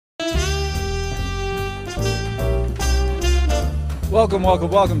Welcome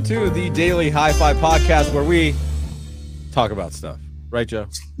to the Daily Hi-Fi Podcast, where we talk about stuff. Right, Joe?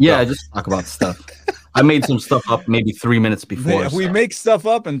 Yeah, I just talk about stuff. I made some stuff up maybe 3 minutes before. We make stuff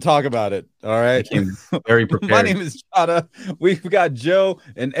up and talk about it. All right. I came very prepared. My name is Chada. We've got Joe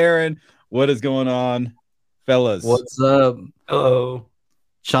and Aaron. What is going on, fellas? What's up? Hello.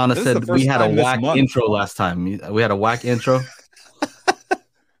 Shauna said we had a whack intro last time. We had a whack intro.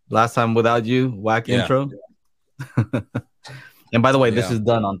 Last time without you, whack intro. And by the way, this is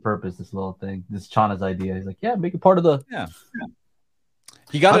done on purpose, this little thing. This is Chana's idea. He's like, yeah, make it part of the... Yeah.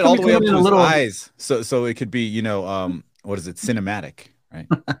 He got it all the way up to his eyes. So it could be, what is it? Cinematic, right?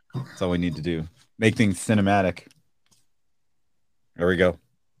 That's all we need to do. Make things cinematic. There we go.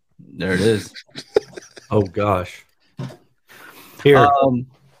 There it is. Oh, gosh. Here.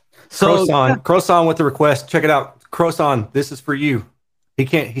 Croson with the request. Check it out. Croson, this is for you. He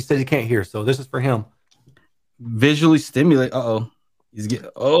says he can't hear, so this is for him. Visually stimulate. He's getting.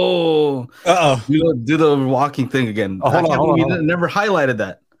 Do the walking thing again. Hold on. Never highlighted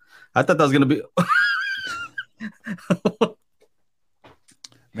that. I thought that was gonna be.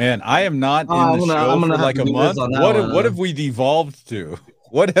 Man, I am not in the show for like a month. What have we devolved to?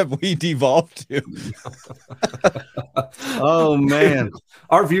 What have we devolved to? Oh man,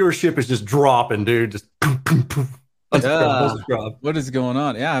 our viewership is just dropping, dude. Just what is going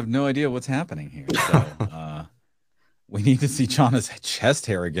on? Yeah, I have no idea what's happening here. So, we need to see Chana's chest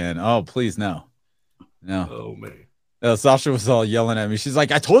hair again. Oh, please, no. Oh man. Sasha was all yelling at me. She's like,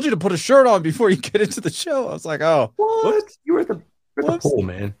 "I told you to put a shirt on before you get into the show." I was like, "Oh, what? Whoops. You were at the pool,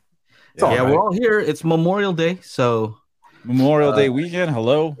 man." Yeah, we're all here. It's Memorial Day, so Memorial Day weekend.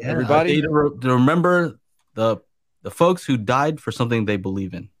 Hello, everybody. To remember the folks who died for something they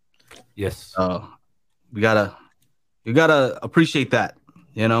believe in. Yes. You gotta appreciate that.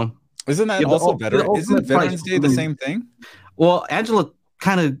 Isn't that also better? Isn't Veterans Day the same thing? Well, Angela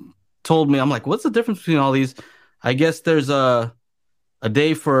kind of told me. I'm like, what's the difference between all these? I guess there's a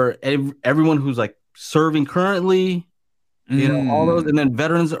day for everyone who's like serving currently. All those, and then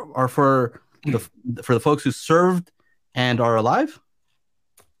veterans are for the folks who served and are alive.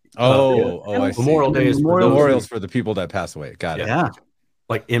 I see. Memorial Day is memorials for the people that passed away. Got it. Yeah,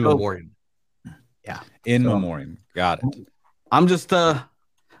 like in memoriam. Yeah, in memoriam. Got it. I'm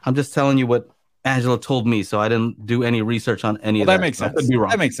just telling you what Angela told me, so I didn't do any research on any of that. That makes sense. I could be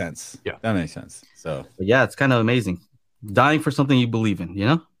wrong. That makes sense. Yeah, that makes sense. So, but yeah, it's kind of amazing, dying for something you believe in.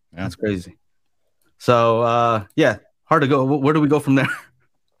 Yeah. That's crazy. So, hard to go. Where do we go from there?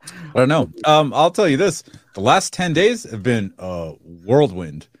 I don't know. I'll tell you this: the last 10 days have been a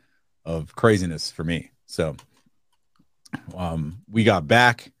whirlwind of craziness for me. So, we got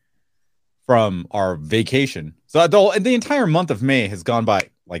back from our vacation. So the entire month of May has gone by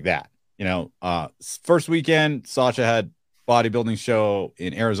like that. First weekend, Sasha had bodybuilding show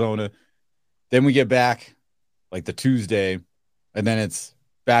in Arizona. Then we get back like the Tuesday, and then it's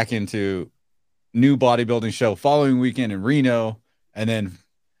back into new bodybuilding show following weekend in Reno, and then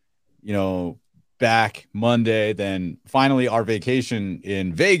back Monday, then finally our vacation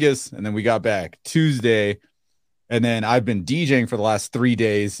in Vegas, and then we got back Tuesday, and then I've been DJing for the last 3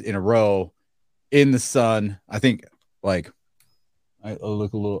 days in a row in the sun. I think I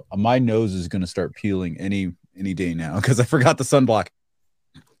look a little. My nose is going to start peeling any day now because I forgot the sunblock.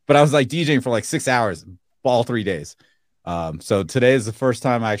 But I was like DJing for like 6 hours all 3 days. So today is the first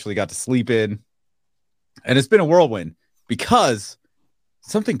time I actually got to sleep in, and it's been a whirlwind because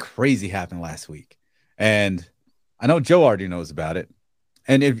something crazy happened last week, and I know Joe already knows about it.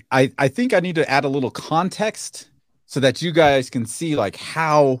 And I think I need to add a little context so that you guys can see like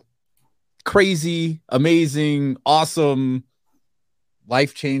how crazy, amazing, awesome,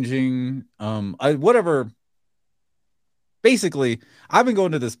 life-changing, whatever. Basically, I've been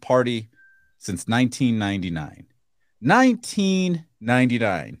going to this party since 1999.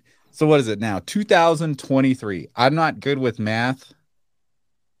 1999. So what is it now? 2023. I'm not good with math,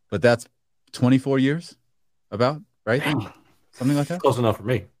 but that's 24 years about, right? Dang. Something like that? Close enough for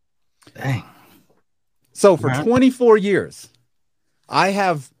me. Dang. So for 24 years, I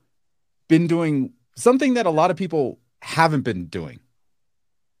have been doing something that a lot of people haven't been doing.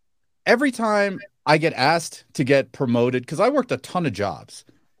 Every time I get asked to get promoted, because I worked a ton of jobs.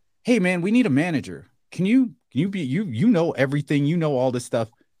 Hey man, we need a manager. Can you be you know everything, you know all this stuff.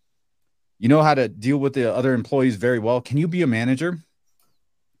 You know how to deal with the other employees very well. Can you be a manager? And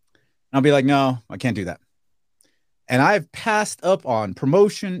I'll be like, no, I can't do that. And I've passed up on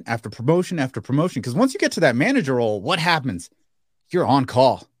promotion after promotion after promotion. Because once you get to that manager role, what happens? You're on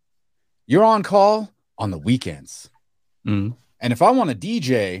call. You're on call on the weekends. Mm. And if I want to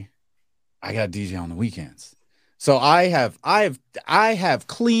DJ, I got to DJ on the weekends. So I have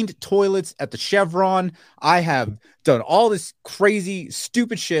cleaned toilets at the Chevron. I have done all this crazy,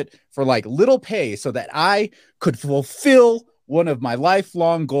 stupid shit for like little pay so that I could fulfill one of my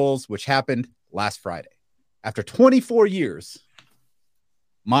lifelong goals, which happened last Friday. After 24 years,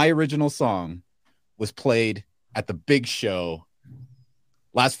 my original song was played at the big show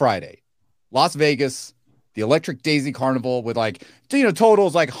last Friday, Las Vegas, the Electric Daisy Carnival with like,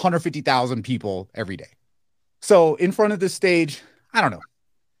 totals like 150,000 people every day. So in front of this stage, I don't know,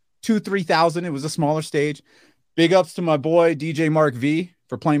 3,000. It was a smaller stage. Big ups to my boy, DJ Mark V,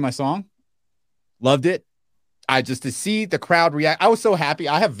 for playing my song. Loved it. To see the crowd react. I was so happy.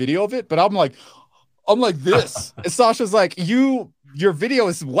 I have video of it, but I'm like this. And Sasha's like, your video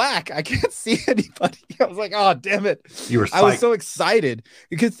is whack. I can't see anybody. I was like, oh, damn it. I was so excited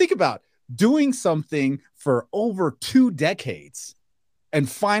because think about doing something for over 2 decades. And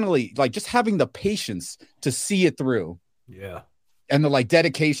finally, like just having the patience to see it through. Yeah. And the like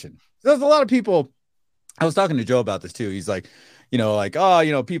dedication. There's a lot of people. I was talking to Joe about this too. He's like,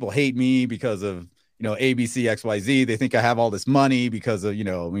 people hate me because of, ABC, XYZ. They think I have all this money because of,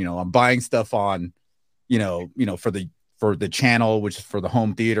 I'm buying stuff on, for the channel, which is for the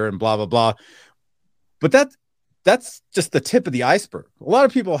home theater and blah, blah, blah. But that's just the tip of the iceberg. A lot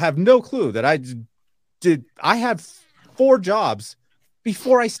of people have no clue that I had 4 jobs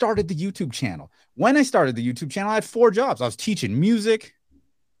before I started the YouTube channel. When I started the YouTube channel, I had 4 jobs. I was teaching music.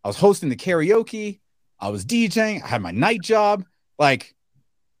 I was hosting the karaoke. I was DJing. I had my night job. Like,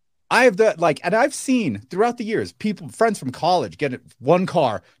 and I've seen throughout the years, friends from college get 1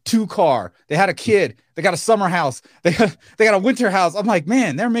 car, 2 car. They had a kid. They got a summer house. They got a winter house. I'm like,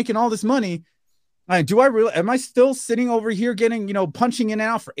 man, they're making all this money. Am I still sitting over here getting, punching in and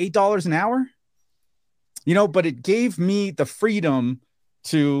out for $8 an hour? But it gave me the freedom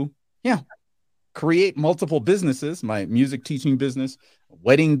to, create multiple businesses, my music teaching business,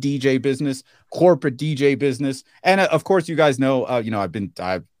 wedding DJ business, corporate DJ business. And of course, you guys know,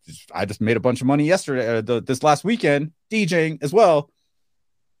 I just made a bunch of money yesterday, this last weekend, DJing as well,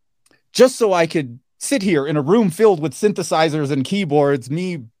 just so I could sit here in a room filled with synthesizers and keyboards,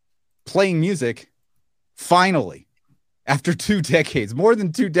 me playing music. Finally, after 2 decades, more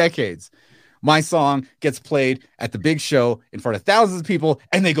than 2 decades, my song gets played at the big show in front of thousands of people,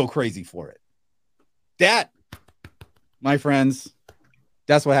 and they go crazy for it. That, my friends,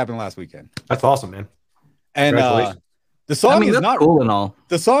 that's what happened last weekend. That's awesome, man. And the song is not cool and all.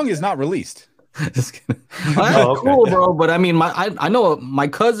 The song is not released. Just kidding. Okay. Cool, bro. But I mean, I know my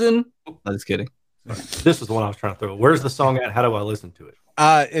cousin. I'm just kidding. This is the one I was trying to throw. Where's the song at? How do I listen to it?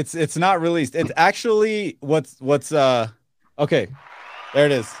 It's not released. It's actually what's okay. There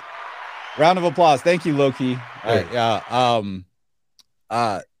it is. Round of applause. Thank you, Loki. Hey.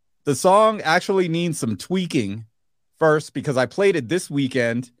 The song actually needs some tweaking first because I played it this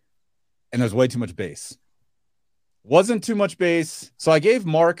weekend and there's way too much bass. Wasn't too much bass. So I gave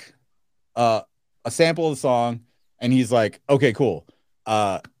Mark a sample of the song and he's like, okay, cool.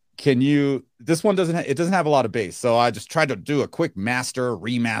 This one doesn't have a lot of bass. So I just tried to do a quick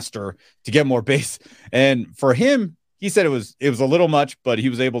remaster to get more bass. And for him, he said it was a little much, but he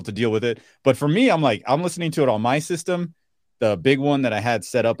was able to deal with it. But for me, I'm listening to it on my system, the big one that I had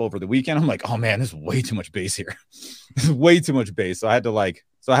set up over the weekend. I'm like, oh man, there's way too much bass here. This is way too much bass. So I have to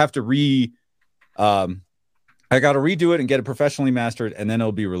I got to redo it and get it professionally mastered, and then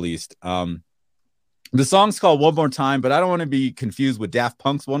it'll be released. The song's called One More Time, but I don't want to be confused with Daft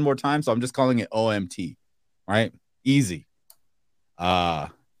Punk's One More Time, so I'm just calling it OMT. Right? Easy. Yeah.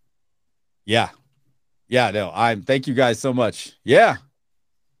 No, thank you guys so much. Yeah,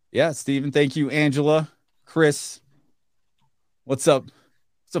 Steven, thank you. Angela, Chris, what's up,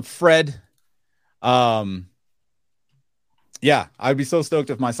 Fred? Yeah, I'd be so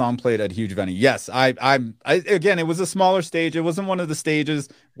stoked if my song played at a huge venue. Yes, again, it was a smaller stage. It wasn't one of the stages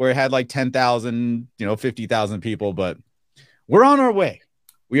where it had like 10,000, 50,000 people, but we're on our way.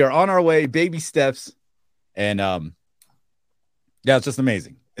 We are on our way, baby steps. And yeah, it's just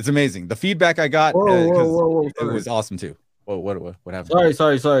amazing. It's amazing. The feedback I got, whoa, it was awesome too. What happened?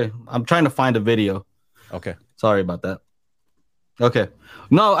 Sorry. I'm trying to find a video. Okay. Sorry about that. Okay.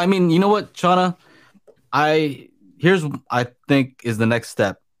 No, I mean, you know what, Shauna? Here's I think is the next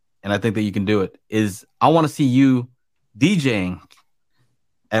step, and I think that you can do it, is I want to see you DJing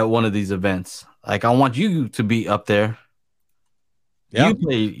at one of these events. Like, I want you to be up there. Yeah. You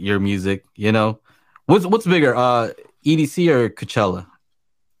play your music, What's bigger, EDC or Coachella?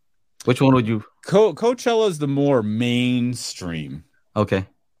 Which one would you? Coachella is the more mainstream. Okay.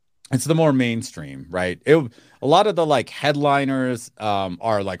 It's the more mainstream, right? A lot of the like headliners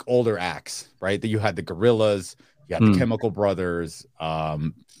are like older acts, right? That you had the Gorillas, you had the Chemical Brothers,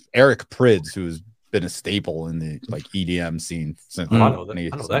 Eric Prydz, who's been a staple in the like EDM scene since I know that. 20 I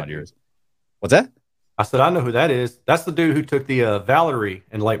know some that odd dude. years. What's that? I said I know who that is. That's the dude who took the Valerie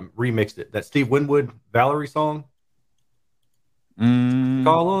and like remixed it. That Steve Winwood Valerie song.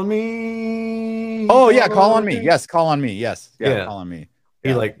 Call on me. Oh yeah, Call on Me. Yes, Call on Me. Yes, Yeah. Call on Me.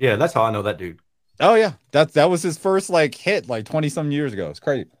 Yeah. That's how I know that dude. Oh yeah, that was his first like hit like 20 some years ago. It's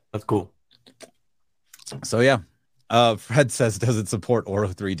crazy. That's cool. So yeah, Fred says, does it support Oro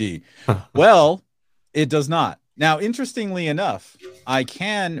 3D? Well, it does not. Now, interestingly enough, I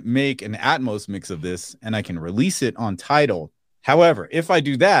can make an Atmos mix of this and I can release it on Tidal. However, if I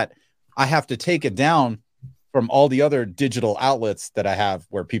do that, I have to take it down from all the other digital outlets that I have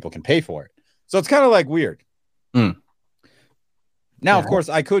where people can pay for it. So it's kind of like weird. Now, of course,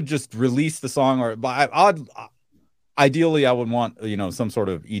 I could just release the song, ideally, I would want, some sort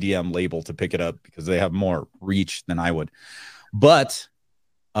of EDM label to pick it up because they have more reach than I would. But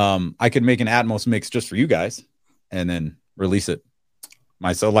I could make an Atmos mix just for you guys and then release it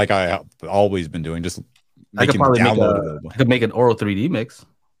myself, like I have always been doing. Just I could probably make an Oro 3D mix.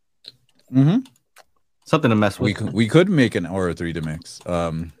 Something to mess with. We could make an Oro 3D mix.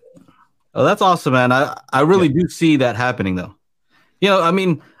 Oh, that's awesome, man. I really do see that happening, though. I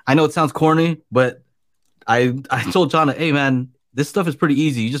mean, I know it sounds corny, but I told John, hey, man, this stuff is pretty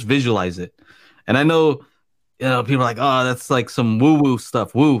easy. You just visualize it. And I know, people are like, oh, that's like some woo-woo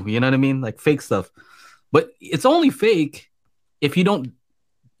stuff. Woo, you know what I mean? Like fake stuff. But it's only fake if you don't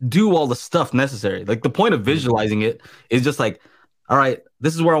do all the stuff necessary. Like the point of visualizing it is just like, all right,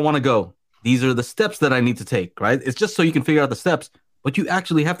 this is where I want to go. These are the steps that I need to take, right? It's just so you can figure out the steps, but you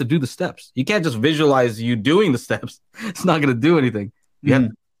actually have to do the steps. You can't just visualize you doing the steps. It's not going to do anything.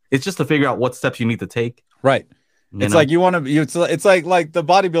 It's just to figure out what steps you need to take. Right. It's like it's like the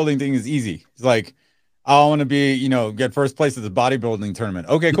bodybuilding thing is easy. It's like, I want to be, get first place at the bodybuilding tournament.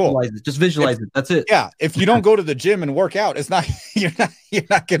 Okay, cool. Just visualize it. That's it. Yeah. If you don't go to the gym and work out, it's not, you're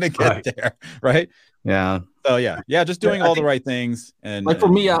not going to get there. Right. Yeah. So yeah. Just doing all the right things. And like for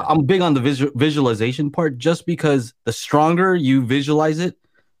me, I'm big on the visualization part, just because the stronger you visualize it,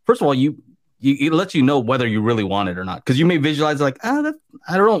 first of all, it lets you know whether you really want it or not. Because you may visualize like, I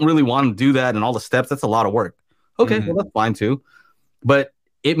don't really want to do that and all the steps. That's a lot of work. Okay, well, that's fine too. But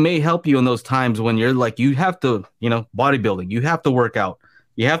it may help you in those times when you're like, you have to, bodybuilding, you have to work out.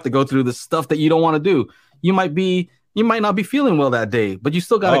 You have to go through the stuff that you don't want to do. You might not be feeling well that day, but you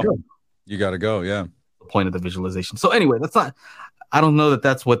still got to go. You got to go, yeah. The point of the visualization. So anyway, I don't know that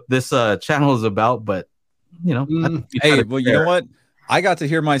that's what this channel is about, but, Hey, well, you know what? I got to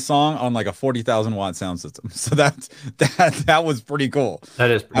hear my song on like a 40,000 watt sound system. So that was pretty cool.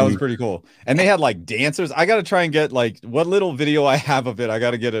 That was pretty cool. And they had like dancers. I got to try and get like what little video I have of it. I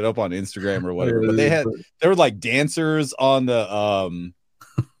got to get it up on Instagram or whatever. But there were like dancers on the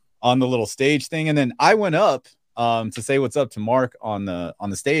little stage thing. And then I went up to say what's up to Mark on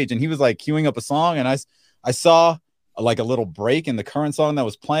the stage, and he was like queuing up a song, and I saw like a little break in the current song that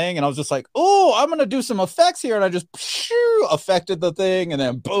was playing, and I was just like, oh, I'm gonna do some effects here, and I just affected the thing, and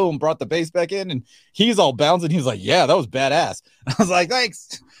then boom, brought the bass back in, and he's all bouncing. He's like, yeah, that was badass. I was like,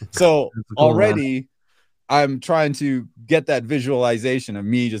 thanks. So already I'm trying to get that visualization of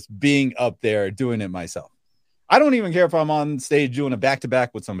me just being up there doing it myself. I don't even care if I'm on stage doing a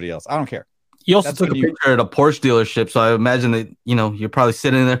back-to-back with somebody else. I don't care. You also took a picture at a Porsche dealership, so I imagine that you're probably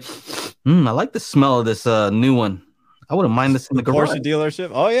sitting there. I like the smell of this new one. I wouldn't mind this in the garage. Porsche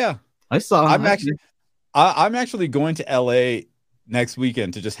dealership. Oh yeah, I saw. I'm actually going to LA next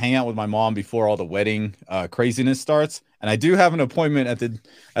weekend to just hang out with my mom before all the wedding craziness starts. And I do have an appointment at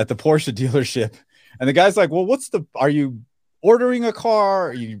the Porsche dealership. And the guy's like, "Well, are you ordering a car?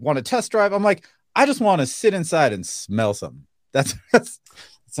 Or you want to test drive?" I'm like, "I just want to sit inside and smell something." That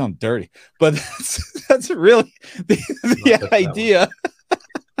sounds dirty, but that's really the idea.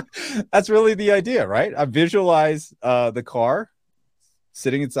 That's really the idea, right? I visualize the car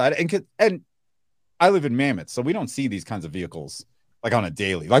sitting inside, and I live in Mammoth, so we don't see these kinds of vehicles like on a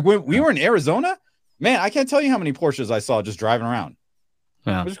daily. Like when we were in Arizona, man, I can't tell you how many Porsches I saw just driving around.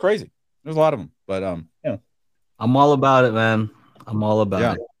 Yeah, it was crazy. There's a lot of them, but I'm all about it, man. I'm all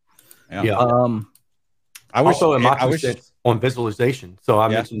about it. Yeah. I wish on visualization. So I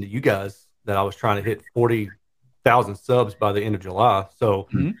mentioned to you guys that I was trying to hit 40,000 subs by the end of July. So,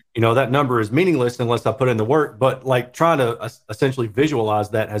 that number is meaningless unless I put in the work, but like trying to essentially visualize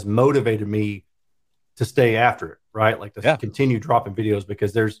that has motivated me to stay after it, right? Like to continue dropping videos,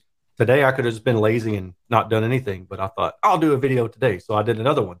 because there's today I could have just been lazy and not done anything, but I thought I'll do a video today, so I did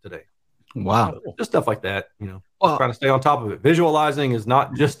another one today. Wow, just stuff like that. Trying to stay on top of it. Visualizing is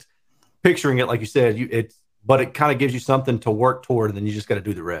not just picturing it, like you said. But it kind of gives you something to work toward, and then you just got to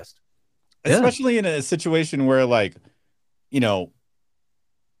do the rest. Especially in a situation where, like,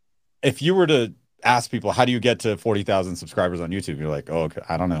 if you were to ask people, how do you get to 40,000 subscribers on YouTube? You're like, oh, okay,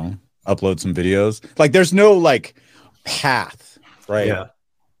 I don't know. Upload some videos. Like, there's no like path, right? Yeah.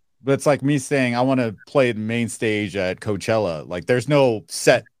 But it's like me saying, I want to play the main stage at Coachella. Like, there's no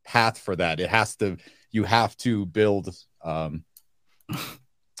set path for that. You have to build up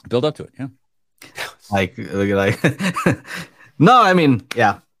to it. Yeah. Like no, I mean,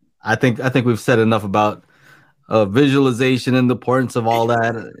 yeah. I think we've said enough about visualization and the importance of all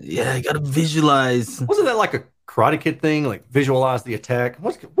that. Yeah, you gotta visualize. Wasn't that like a Karate Kid thing? Like visualize the attack.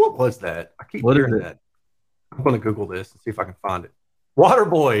 What was that? I keep hearing that. I'm gonna Google this and see if I can find it.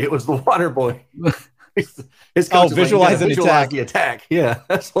 Waterboy. It was the Waterboy. Visualize the attack. Yeah,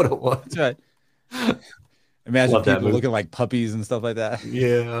 that's what it was. That's right. Imagine people looking like puppies and stuff like that.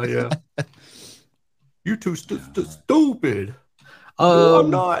 Yeah. You too stupid. I'm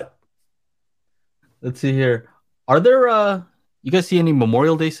not. Let's see here. Are there you guys see any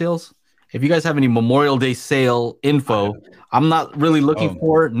Memorial Day sales? If you guys have any Memorial Day sale info, I'm not really looking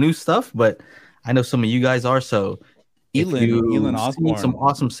for new stuff, but I know some of you guys are. So Elon Osborne, some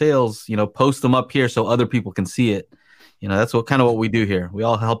awesome sales, post them up here so other people can see it. That's what we do here. We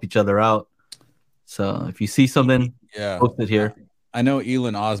all help each other out. So if you see something, post it here. I know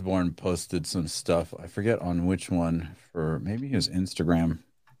Elon Osborne posted some stuff. I forget on which one, for maybe his Instagram.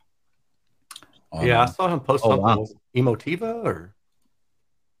 I saw him post something. Wow. Emotiva or?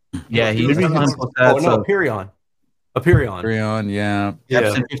 Yeah, he Aperion. Yeah.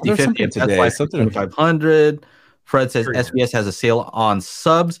 Epson 50/50. That's why 7,500. Fred says SBS has a sale on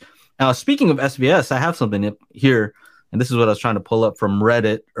subs. Now, speaking of SBS, I have something here, and this is what I was trying to pull up from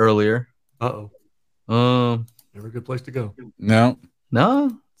Reddit earlier. Never a good place to go. No.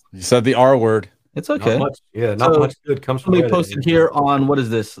 You said the R word. It's okay. Not much good comes from Reddit. Somebody posted here on, what is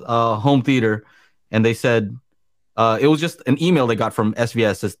this? Home theater. And they said, it was just an email they got from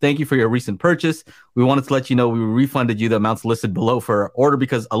SBS. Says, thank you for your recent purchase. We wanted to let you know we refunded you the amounts listed below for our order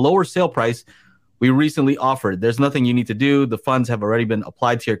because a lower sale price we recently offered. There's nothing you need to do. The funds have already been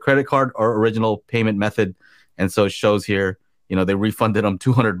applied to your credit card or original payment method. And so it shows here, they refunded them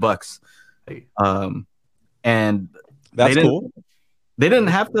 $200. And that's cool. They didn't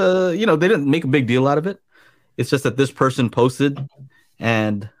have to, they didn't make a big deal out of it. It's just that this person posted,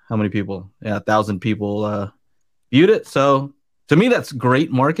 and how many people? 1,000 people viewed it. So to me, that's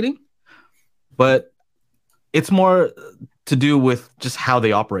great marketing, but it's more to do with just how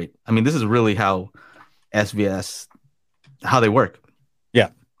they operate. I mean, this is really how SBS, how they work. Yeah.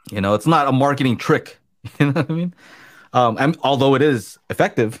 It's not a marketing trick. You know what I mean? Although it is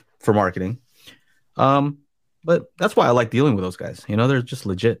effective for marketing. But that's why I like dealing with those guys. They're just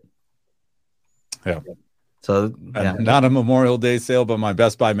legit. Yeah. So not a Memorial Day sale, but my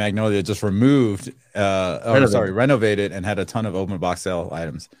Best Buy Magnolia just renovated and had a ton of open box sale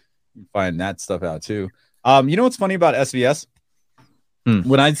items. You can find that stuff out too. You know what's funny about SBS?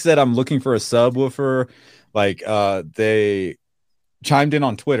 When I said I'm looking for a subwoofer, like they chimed in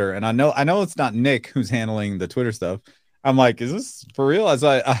on Twitter, and I know it's not Nick who's handling the Twitter stuff. I'm like, is this for real? As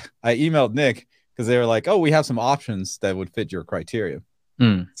I emailed Nick, because they were like, oh, we have some options that would fit your criteria.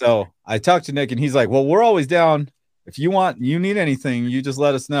 So I talked to Nick, and he's like, well, we're always down. If you need anything, you just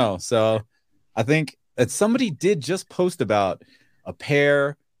let us know. So I think that somebody did just post about a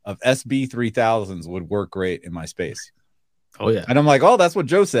pair of SB3000s would work great in my space. Oh, yeah. And I'm like, oh, that's what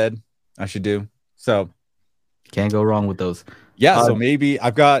Joe said I should do. So can't go wrong with those. Yeah. So maybe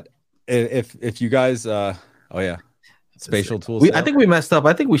I've got, if you guys, spatial tools. I think we messed up.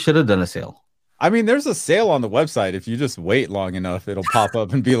 I think we should have done a sale. I mean, there's a sale on the website. If you just wait long enough, it'll pop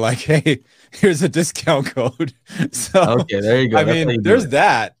up and be like, hey, here's a discount code. So, okay, there you go. I mean, there's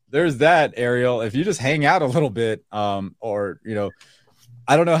that, Ariel. If you just hang out a little bit, or,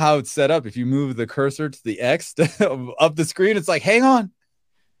 I don't know how it's set up. If you move the cursor to the X up the screen, it's like, hang on.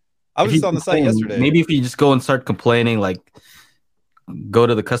 I was just on the site yesterday. Maybe if you just go and start complaining, like go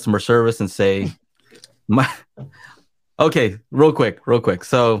to the customer service and say, okay, real quick.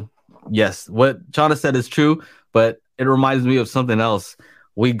 So, yes, what Chana said is true, but it reminds me of something else.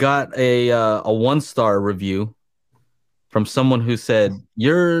 We got a 1-star review from someone who said,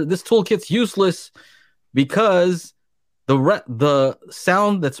 this toolkit's useless because the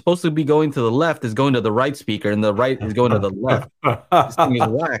sound that's supposed to be going to the left is going to the right speaker, and the right is going to the left. This thing is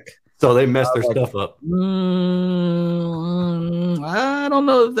whack. So they messed their stuff up. I don't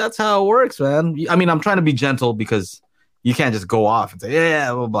know if that's how it works, man. I mean, I'm trying to be gentle because you can't just go off and say,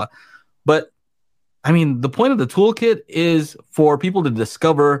 yeah, blah, blah. But I mean, the point of the toolkit is for people to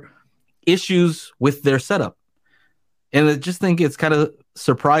discover issues with their setup. And I just think it's kind of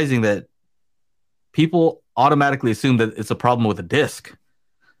surprising that people automatically assume that it's a problem with a disc.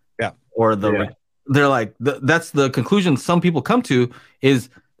 Yeah. Or they're like, that's the conclusion some people come to is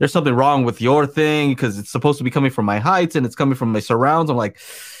there's something wrong with your thing because it's supposed to be coming from my heights and it's coming from my surrounds. I'm like,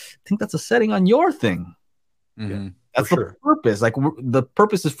 I think that's a setting on your thing. Mm-hmm. That's the purpose. Like the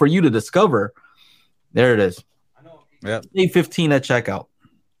purpose is for you to discover. There it is. Yeah. A15 at checkout.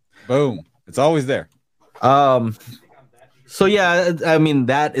 Boom. It's always there. So yeah, I mean,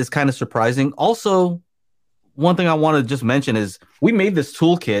 that is kind of surprising. Also, one thing I want to just mention is we made this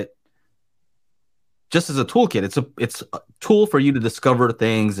toolkit just as a toolkit. It's a tool for you to discover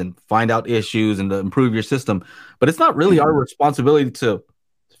things and find out issues and to improve your system. But it's not really our responsibility to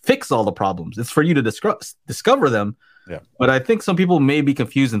fix all the problems. It's for you to discover them. Yeah. But I think some people may be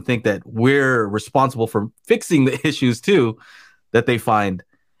confused and think that we're responsible for fixing the issues too that they find.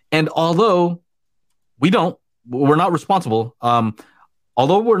 And although we're not responsible.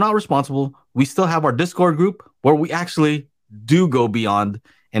 Although we're not responsible, we still have our Discord group where we actually do go beyond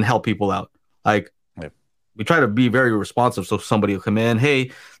and help people out. Like we try to be very responsive. So somebody will come in,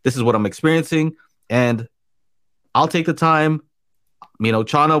 hey, this is what I'm experiencing. And I'll take the time. You know,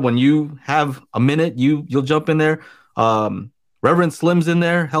 Chana, when you have a minute, you'll jump in there. Reverend Slim's in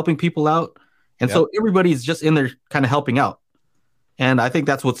there helping people out. And so everybody's just in there kind of helping out. And I think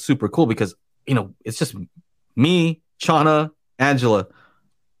that's what's super cool because, you know, it's just me, Chana, Angela.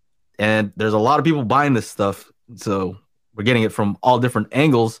 And there's a lot of people buying this stuff. So we're getting it from all different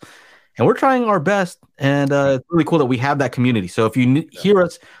angles. And we're trying our best. And it's really cool that we have that community. So if you hear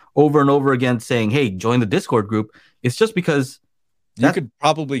us over and over again saying, hey, join the Discord group, it's just because you could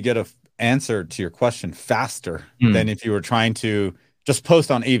probably get an answer to your question faster than if you were trying to just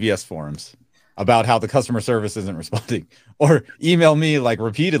post on AVS forums about how the customer service isn't responding or email me like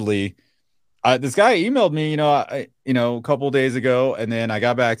repeatedly. This guy emailed me, a couple of days ago, and then I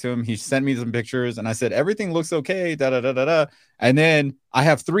got back to him. He sent me some pictures, and I said everything looks okay. Da da da da da. And then I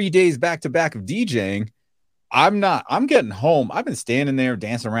have 3 days back to back of DJing. I'm getting home. I've been standing there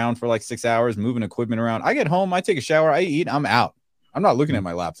dancing around for like 6 hours, moving equipment around. I get home, I take a shower, I eat, I'm out. I'm not looking at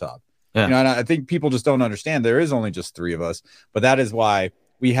my laptop. Yeah. And I think people just don't understand. There is only just 3 of us, but that is why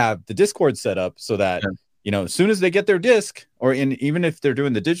we have the Discord set up so that. As soon as they get their disc, even if they're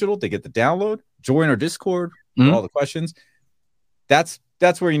doing the digital, they get the download, join our Discord for all the questions. That's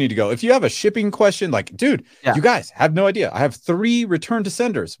where you need to go. If you have a shipping question, like, dude, you guys have no idea. I have 3 return to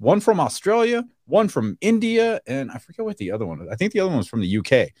senders, one from Australia, one from India, and I forget what the other one was. I think the other one was from the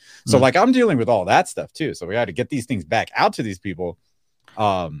UK. So like I'm dealing with all that stuff too. So we got to get these things back out to these people.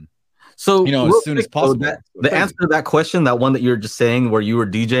 So as soon as possible. The answer to that question, that one that you're just saying where you were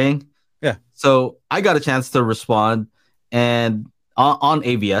DJing. Yeah. So I got a chance to respond and on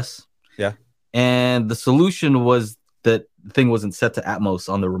AVS. Yeah. And the solution was that the thing wasn't set to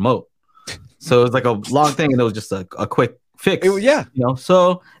Atmos on the remote. So it was like a long thing and it was just a quick fix.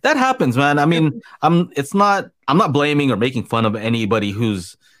 So that happens, man. I mean, I'm not blaming or making fun of anybody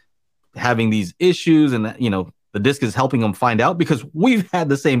who's having these issues and the disc is helping them find out because we've had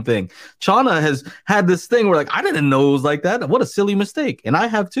the same thing. Chana has had this thing where like, I didn't know it was like that. What a silly mistake. And I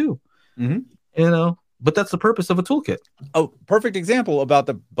have too. But that's the purpose of a toolkit. Oh, perfect example about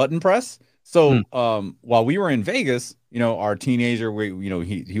the button press. So while we were in Vegas, our teenager,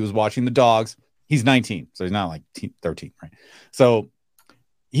 he was watching the dogs. He's 19, so he's not like 13, right? So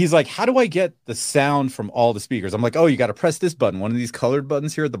he's like, how do I get the sound from all the speakers? I'm like, oh, you got to press this button. One of these colored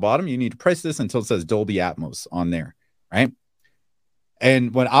buttons here at the bottom. You need to press this until it says Dolby Atmos on there, right?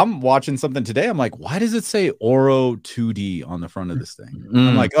 And when I'm watching something today, I'm like, why does it say Oro 2D on the front of this thing?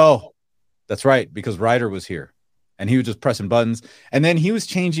 I'm like, oh, that's right, because Ryder was here and he was just pressing buttons. And then he was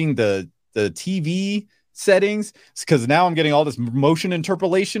changing the TV settings because now I'm getting all this motion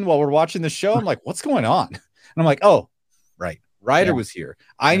interpolation while we're watching the show. I'm like, what's going on? And I'm like, oh, right. Ryder was here.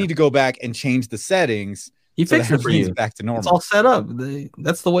 I need to go back and change the settings. He fixed it for you. Back to normal. It's all set up.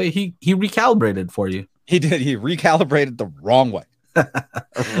 That's the way he recalibrated for you. He did. He recalibrated the wrong way.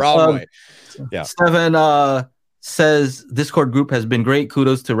 Wrong way. Yeah. Steven says Discord group has been great.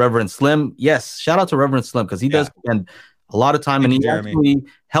 Kudos to Reverend Slim. Yes, shout out to Reverend Slim because he does spend a lot of time and he actually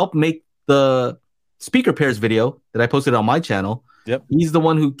helped make the speaker pairs video that I posted on my channel. Yep. He's the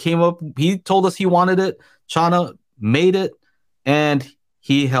one who came up. He told us he wanted it. Chana made it, and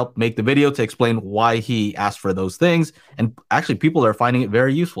he helped make the video to explain why he asked for those things. And actually, people are finding it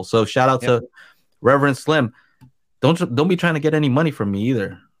very useful. So shout out to Reverend Slim. don't be trying to get any money from me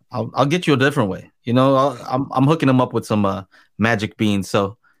either. I'll get you a different way. You know, I'm hooking them up with some magic beans.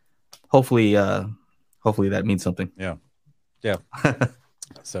 So hopefully that means something. Yeah.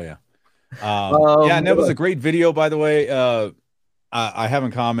 So yeah. And that was a great video, by the way. I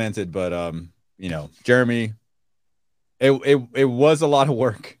haven't commented, but Jeremy, it was a lot of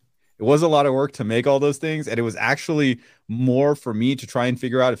work. It was a lot of work to make all those things, and it was actually more for me to try and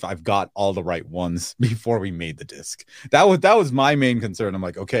figure out if I've got all the right ones before we made the disc. That was my main concern. I'm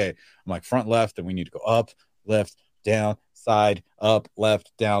like front left, and we need to go up, left, down, side, up,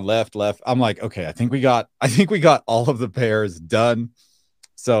 left, down, left. I'm like, okay, I think we got all of the pairs done.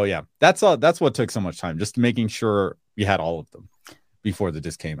 So yeah, that's what took so much time, just making sure we had all of them before the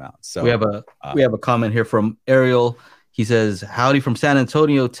disc came out. So we have a comment here from Ariel. He says, howdy from San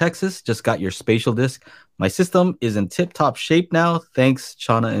Antonio, Texas. Just got your spatial disc. My system is in tip-top shape now. Thanks,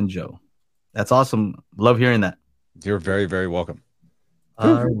 Chana and Joe. That's awesome. Love hearing that. You're very, very welcome.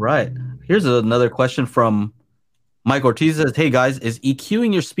 All right. Here's another question from Mike Ortiz. Says, hey, guys, is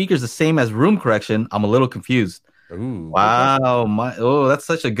EQing your speakers the same as room correction? I'm a little confused. Ooh, wow. Okay. That's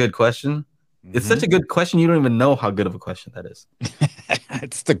such a good question. Mm-hmm. It's such a good question. You don't even know how good of a question that is.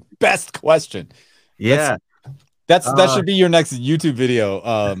 It's the best question. Yeah. That should be your next YouTube video,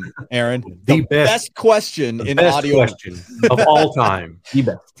 Aaron. The best question in audio question of all time. The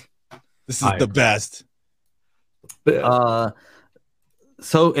best. This is the best.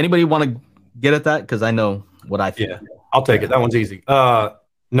 So anybody want to get at that? Because I know what I think. Yeah, I'll take it. That one's easy. No,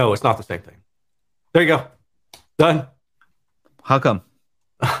 it's not the same thing. There you go. Done. How come?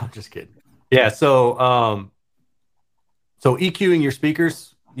 Just kidding. Yeah. So EQing your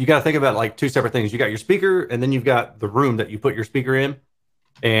speakers, you got to think about like two separate things. You got your speaker, and then you've got the room that you put your speaker in.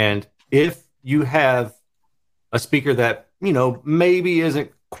 And if you have a speaker that, maybe isn't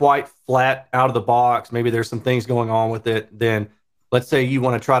quite flat out of the box, maybe there's some things going on with it, then let's say you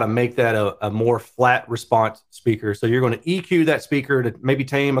want to try to make that a more flat response speaker. So you're going to EQ that speaker to maybe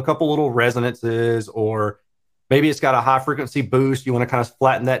tame a couple little resonances, or maybe it's got a high frequency boost. You want to kind of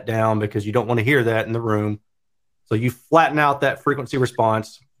flatten that down because you don't want to hear that in the room. So you flatten out that frequency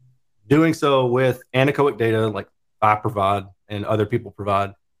response, doing so with anechoic data like I provide and other people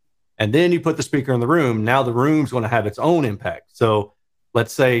provide. And then you put the speaker in the room. Now the room's going to have its own impact. So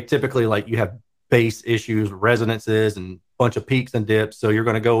let's say typically like you have bass issues, resonances, and a bunch of peaks and dips. So you're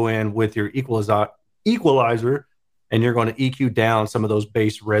going to go in with your equalizer and you're going to EQ down some of those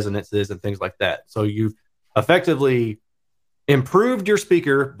bass resonances and things like that. So you've effectively improved your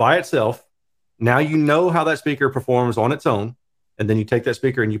speaker by itself. Now you know how that speaker performs on its own, and then you take that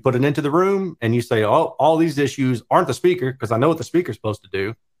speaker and you put it into the room and you say, oh, all these issues aren't the speaker because I know what the speaker's supposed to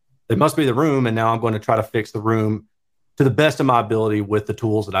do. They must be the room, and now I'm going to try to fix the room to the best of my ability with the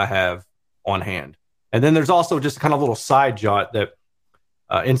tools that I have on hand. And then there's also just kind of a little side jot that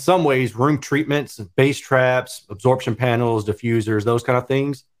in some ways, room treatments, bass traps, absorption panels, diffusers, those kind of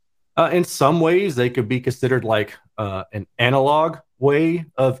things, in some ways, they could be considered like an analog way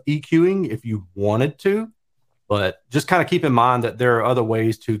of EQing if you wanted to, but just kind of keep in mind that there are other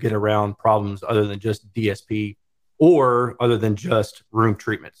ways to get around problems other than just DSP or other than just room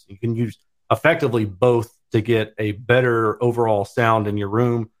treatments. You can use effectively both to get a better overall sound in your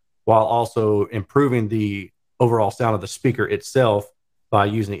room while also improving the overall sound of the speaker itself by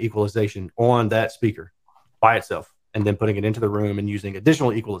using equalization on that speaker by itself and then putting it into the room and using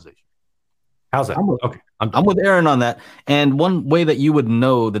additional equalization. How's that? I'm with Aaron on that. And one way that you would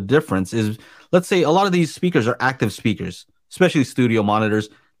know the difference is, let's say a lot of these speakers are active speakers, especially studio monitors.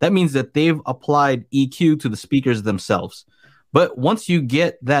 That means that they've applied EQ to the speakers themselves. But once you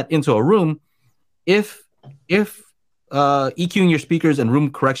get that into a room, if EQing your speakers and room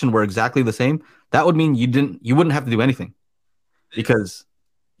correction were exactly the same, that would mean you wouldn't have to do anything because,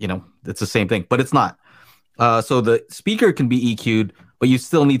 it's the same thing, but it's not. So the speaker can be EQ'd, but you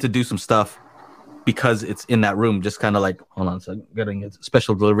still need to do some stuff because it's in that room, just kind of like, hold on a second, getting a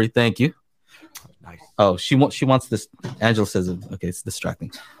special delivery. Thank you. Nice. Oh, she wants this. Angela says, okay, it's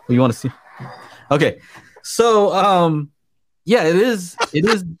distracting. What you want to see? Okay. So, yeah, it is.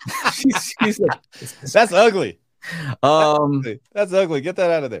 she's like, that's ugly. That's ugly. Get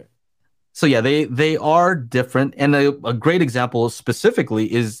that out of there. So yeah, they are different. And a great example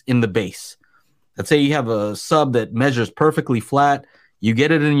specifically is in the bass. Let's say you have a sub that measures perfectly flat. You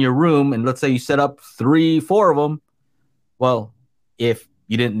get it in your room, and let's say you set up 3-4 of them. Well, if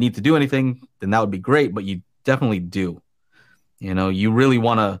you didn't need to do anything, then that would be great, but you definitely do. You really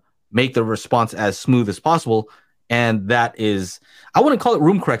want to make the response as smooth as possible, and that is, I wouldn't call it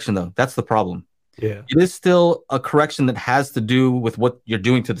room correction, though. That's the problem. Yeah. It is still a correction that has to do with what you're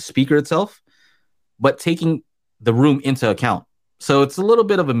doing to the speaker itself, but taking the room into account. So it's a little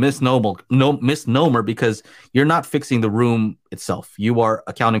bit of a misnomer because you're not fixing the room itself. You are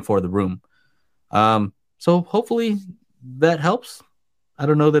accounting for the room. So hopefully that helps. I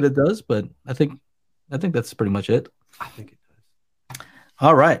don't know that it does, but I think that's pretty much it. I think it does.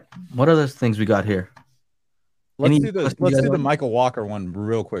 All right. What other things we got here? Let's do the Michael Walker one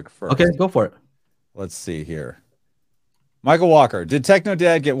real quick first. Okay, go for it. Let's see here. Michael Walker, did Techno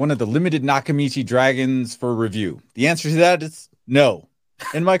Dad get one of the limited Nakamichi dragons for review? The answer to that is no.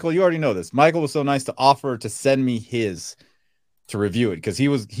 And Michael, you already know this. Michael was so nice to offer to send me his to review it because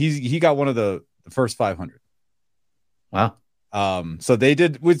he got one of the first 500. Wow. So they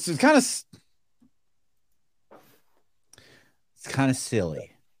did, which is kind of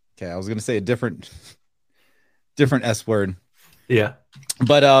silly. Okay, I was gonna say a different S word. Yeah.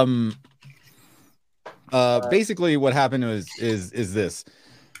 But basically what happened is this.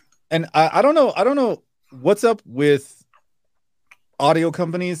 And I don't know what's up with audio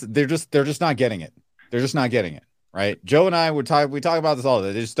companies. They're just not getting it. They're just not getting it. Right? Joe and I we talk about this all the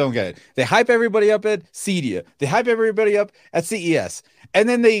time. They just don't get it. They hype everybody up at CEDIA. They hype everybody up at CES. And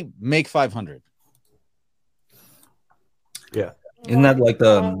then they make 500. Yeah. Isn't that like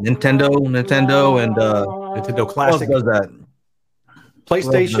the Nintendo and Nintendo Classic does that?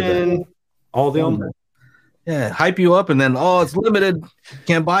 PlayStation, all of them. Yeah, hype you up and then it's limited.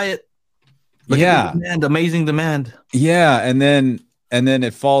 Can't buy it. Amazing demand. Yeah, and then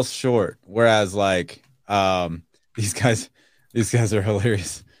it falls short. Whereas like these guys are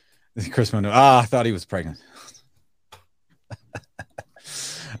hilarious. Chris Manu. I thought he was pregnant.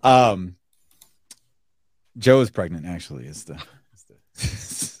 Joe is pregnant, actually.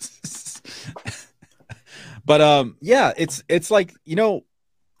 But yeah, it's like,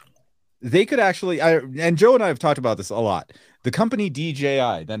 they could actually and Joe and I have talked about this a lot. The company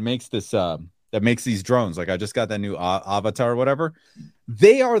DJI that makes this that makes these drones, like I just got that new Avatar or whatever,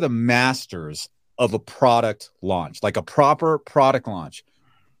 they are the masters of a product launch, like a proper product launch.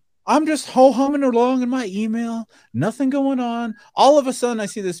 I'm just humming along in my email, nothing going on. All of a sudden, I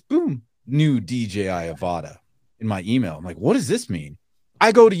see this boom, new DJI Avata in my email. I'm like, what does this mean?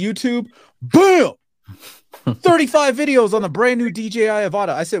 I go to YouTube, boom, 35 videos on the brand new DJI Avata.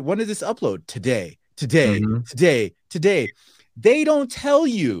 I said, when did this upload? Today. They don't tell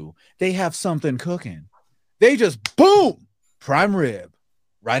you they have something cooking. They just boom, prime rib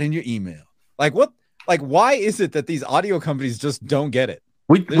right in your email. Like what? Like why is it that these audio companies just don't get it?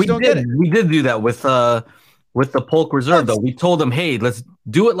 We did do that with the Polk Reserve though. We told them, hey, let's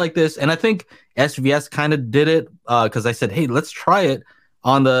do it like this, and I think SVS kind of did it because I said, hey, let's try it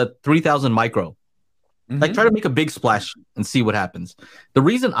on the 3000 micro. Mm-hmm. Like try to make a big splash and see what happens. The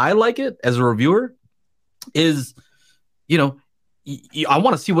reason I like it as a reviewer is, I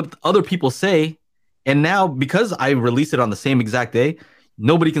want to see what other people say, and now because I released it on the same exact day,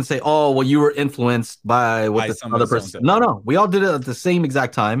 nobody can say, "Oh, well, you were influenced by what this other person." No, we all did it at the same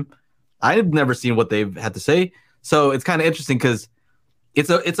exact time. I've never seen what they've had to say, so it's kind of interesting because it's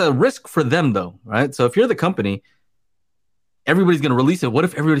a risk for them, though, right? So if you're the company, everybody's going to release it. What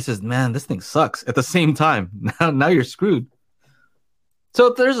if everybody says, "Man, this thing sucks" at the same time? Now you're screwed. So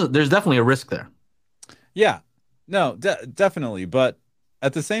there's definitely a risk there. Yeah, no, definitely, but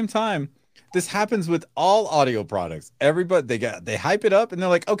at the same time, this happens with all audio products. Everybody they hype it up and they're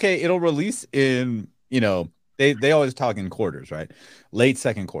like, okay, it'll release in, they always talk in quarters, right? Late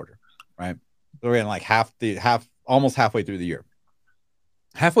second quarter, right? We're in like almost halfway through the year.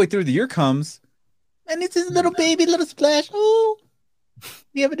 Halfway through the year comes, and it's this little splash. Oh,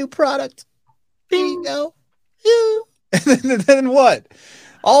 we have a new product. There you go. And then what?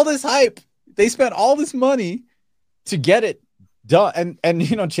 All this hype. They spent all this money to get it done,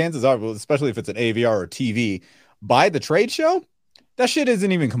 and chances are, especially if it's an AVR or TV, by the trade show, that shit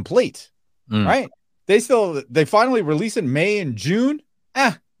isn't even complete, right? They finally release it in May and June.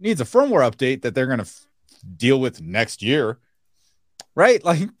 Needs a firmware update that they're gonna deal with next year, right?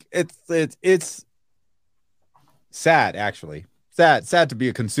 Like it's sad, actually. Sad to be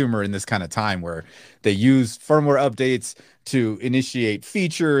a consumer in this kind of time where they use firmware updates to initiate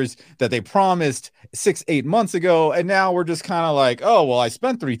features that they promised 6-8 months ago, and now we're just kind of like, oh well, I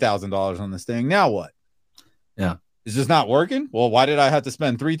spent $3,000 on this thing. Now what? Yeah, it's just not working. Well, why did I have to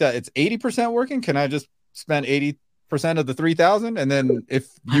spend 3,000? It's 80% working. Can I just spend 80% of the 3,000, and then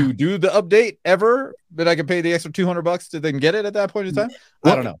if you do the update ever, that I can pay the extra $200 to then get it at that point in time?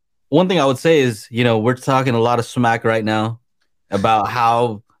 I don't know. One thing I would say is, we're talking a lot of smack right now about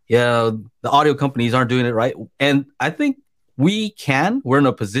how the audio companies aren't doing it right, and I think we're in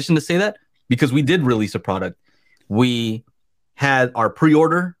a position to say that because we did release a product. We had our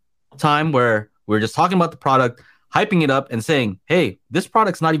pre-order time where We were just talking about the product, hyping it up, and saying, "Hey, this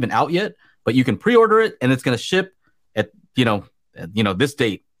product's not even out yet, but you can pre-order it, and it's going to ship at this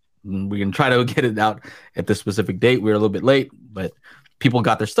date. We can try to get it out at this specific date. We were a little bit late, but people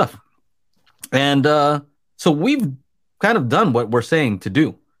got their stuff, and so we've kind of done what we're saying to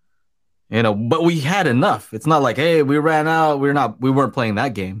do, but we had enough. It's not like, hey, we ran out. We weren't playing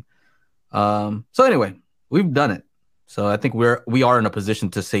that game. So anyway, we've done it. So I think we are in a position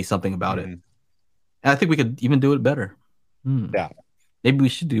to say something about it. And I think we could even do it better. Yeah. Maybe we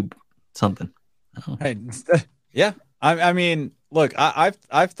should do something. Hey, yeah. I mean, look,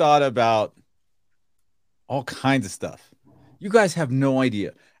 I've thought about all kinds of stuff. You guys have no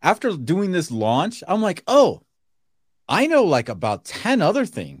idea. After doing this launch, I'm like, oh, I know like about 10 other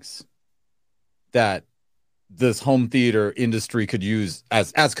things that this home theater industry could use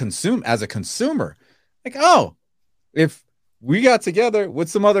as a consumer. Like, oh, if we got together with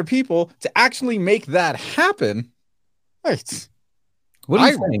some other people to actually make that happen, right? What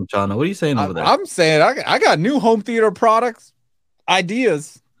are you saying, John? What are you saying over there? I'm saying I got new home theater products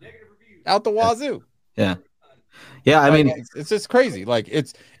ideas out the wazoo. Yeah. I mean, it's just crazy. Like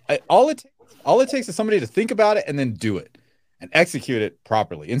all it takes is somebody to think about it and then do it and execute it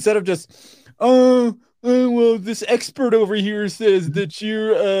properly instead of just, well, this expert over here says that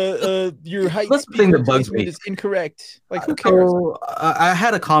your height speed that bugs me is incorrect. Like, who cares? So, I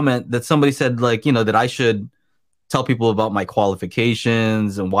had a comment that somebody said, like, that I should tell people about my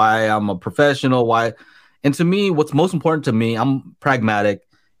qualifications and why I'm a professional. Why, and to me, what's most important to me, I'm pragmatic,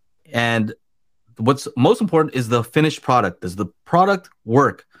 and what's most important is the finished product. Does the product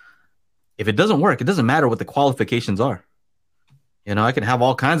work? If it doesn't work, it doesn't matter what the qualifications are. I can have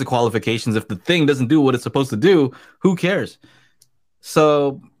all kinds of qualifications. If the thing doesn't do what it's supposed to do, who cares?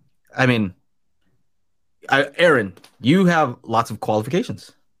 So, I mean, Aaron, you have lots of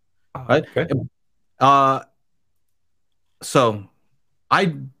qualifications, right? Okay. So I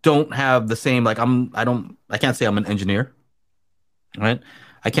don't have the same, like, I can't say I'm an engineer, right?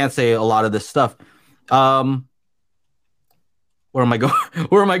 I can't say a lot of this stuff. Where am I going?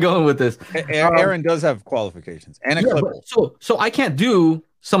 Where am I going with this? Aaron does have qualifications and a clipper. So I can't do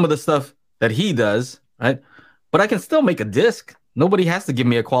some of the stuff that he does, right? But I can still make a disc. Nobody has to give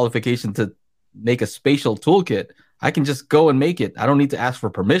me a qualification to make a spatial toolkit. I can just go and make it. I don't need to ask for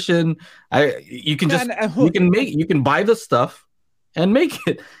permission. You can buy the stuff and make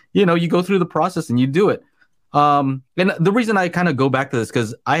it. You go through the process and you do it. And the reason I kind of go back to this,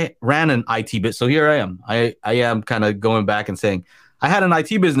 because I ran an IT bit. So here I am. I am kind of going back and saying I had an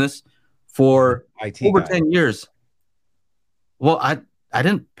IT business for over 10 years. Well, I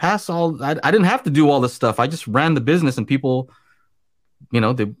didn't pass all. I didn't have to do all this stuff. I just ran the business, and people,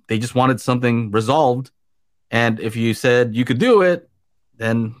 they just wanted something resolved. And if you said you could do it,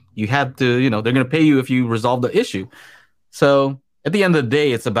 then you had to. They're going to pay you if you resolve the issue. So at the end of the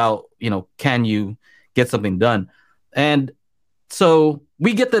day, it's about can you get something done. And so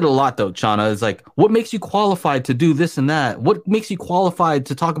we get that a lot, though, Chana. It's like, what makes you qualified to do this and that? What makes you qualified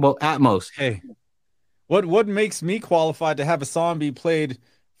to talk about Atmos? Hey, what makes me qualified to have a song be played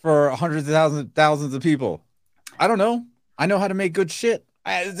for hundreds of thousands of people? I don't know. I know how to make good shit.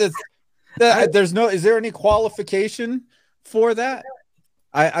 Is there any qualification for that?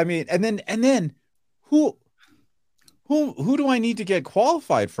 I mean, and then who do I need to get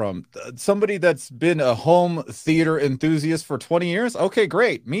qualified from? Somebody that's been a home theater enthusiast for 20 years? Okay,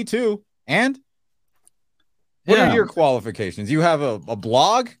 great. Me too. And what are your qualifications? You have a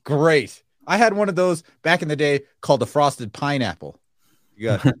blog? Great. I had one of those back in the day called the Frosted Pineapple. You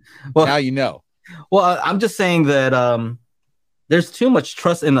got well, now you know. Well, I'm just saying that there's too much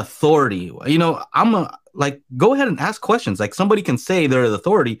trust in authority. I'm go ahead and ask questions. Like, somebody can say they're the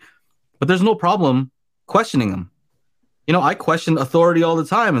authority, but there's no problem questioning them. I question authority all the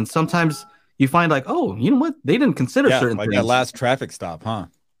time, and sometimes you find like, oh, you know what? They didn't consider certain things. That last traffic stop, huh?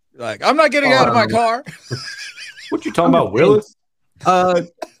 Like, I'm not getting out of my car. What you talking about, Willis? I'm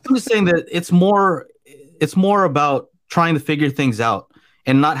just saying that it's more about trying to figure things out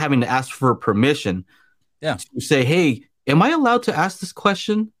and not having to ask for permission. Yeah. To say, hey, am I allowed to ask this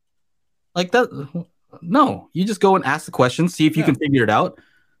question? Like that? No, you just go and ask the question, see if you can figure it out.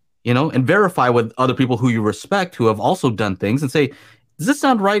 And verify with other people who you respect, who have also done things, and say, does this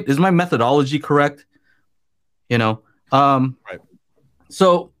sound right? Is my methodology correct? Right.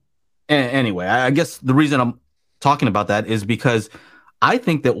 So anyway, I guess the reason I'm talking about that is because I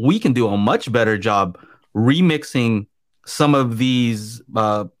think that we can do a much better job remixing some of these,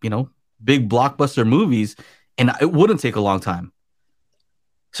 big blockbuster movies, and it wouldn't take a long time.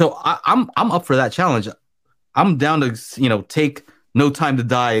 So I'm up for that challenge. I'm down to, take No Time to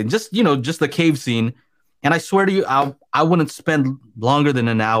Die, and just just the cave scene. And I swear to you, I wouldn't spend longer than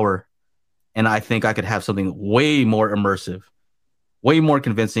an hour, and I think I could have something way more immersive, way more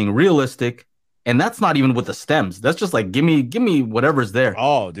convincing, realistic. And that's not even with the stems. That's just like give me whatever's there.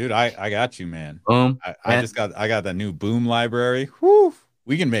 Oh, dude, I got you, man. I got that new Boom library. Whoo,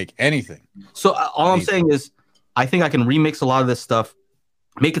 we can make anything. So all I'm saying is, I think I can remix a lot of this stuff,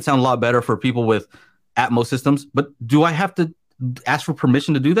 make it sound a lot better for people with Atmos systems. But do I have to ask for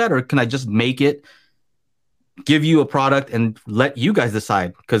permission to do that, or can I just make it, give you a product, and let you guys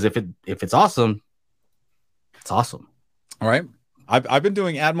decide? Because if it's awesome, it's awesome. All right. I've been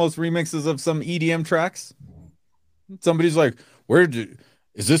doing Atmos remixes of some EDM tracks. Somebody's like,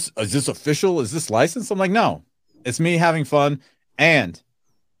 is this official? Is this licensed? I'm like, no, it's me having fun. And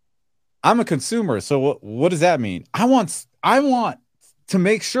I'm a consumer. So what does that mean? I want to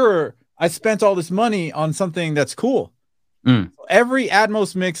make sure I spent all this money on something that's cool. Every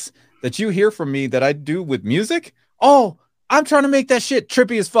Atmos mix that you hear from me that I do with music, I'm trying to make that shit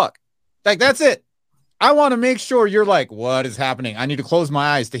trippy as fuck. Like, that's it. I want to make sure you're like, what is happening? I need to close my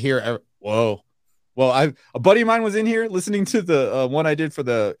eyes to hear. Whoa. Well, a buddy of mine was in here listening to the one I did for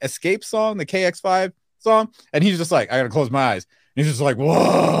the Escape song, the KX5 song. And he's just like, I got to close my eyes. And he's just like,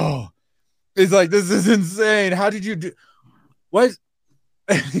 whoa. He's like, this is insane. How did you do? What?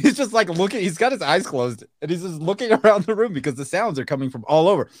 He's just like looking. He's got his eyes closed and he's just looking around the room because the sounds are coming from all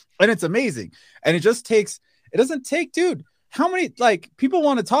over. And it's amazing. And it doesn't take, dude. How many, like, people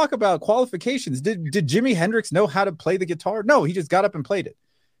want to talk about qualifications? Did Jimi Hendrix know how to play the guitar? No, he just got up and played it.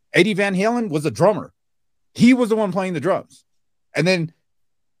 Eddie Van Halen was a drummer. He was the one playing the drums. And then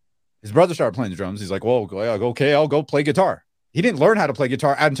his brother started playing the drums. He's like, well, okay, I'll go play guitar. He didn't learn how to play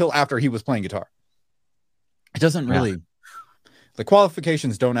guitar until after he was playing guitar. It doesn't really, the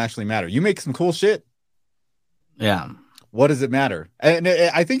qualifications don't actually matter. You make some cool shit. Yeah. What does it matter? And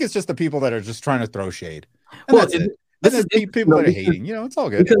I think it's just the people that are just trying to throw shade. And that's it. This is people that are hating, it's all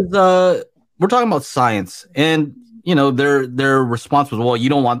good. Because we're talking about science, and their response was, well, you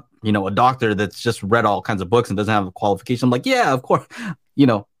don't want a doctor that's just read all kinds of books and doesn't have a qualification. I'm like, yeah, of course,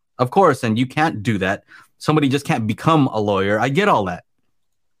 of course, and you can't do that. Somebody just can't become a lawyer. I get all that,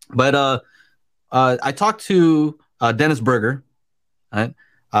 but I talked to Dennis Berger. Right?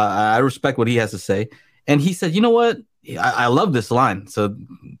 I respect what he has to say, and he said, you know what? I love this line. So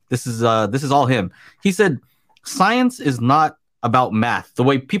this is all him. He said, science is not about math the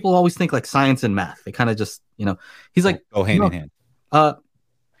way people always think, like science and math. They kind of just, he's like, go hand in hand.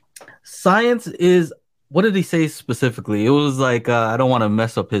 Science is, what did he say specifically? It was like, I don't want to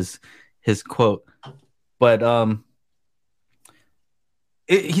mess up his quote, but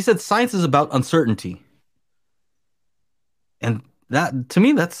he said science is about uncertainty. And that, to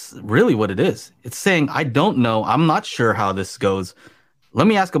me, that's really what it is. It's saying, I don't know. I'm not sure how this goes. Let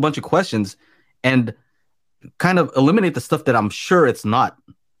me ask a bunch of questions and kind of eliminate the stuff that I'm sure it's not.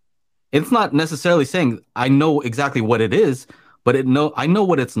 It's not necessarily saying I know exactly what it is, but I know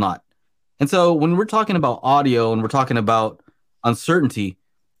what it's not. And so when we're talking about audio and we're talking about uncertainty,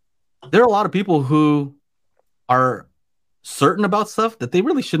 there are a lot of people who are certain about stuff that they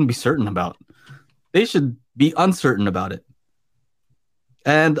really shouldn't be certain about. They should be uncertain about it.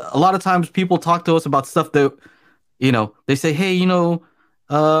 And a lot of times people talk to us about stuff that, they say, hey,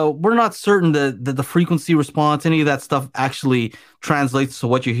 we're not certain that the frequency response, any of that stuff actually translates to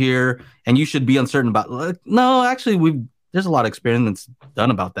what you hear, and you should be uncertain about. No, actually, there's a lot of experiments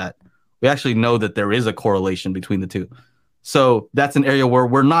done about that. We actually know that there is a correlation between the two. So that's an area where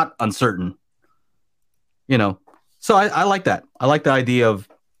we're not uncertain. So I like that. I like the idea of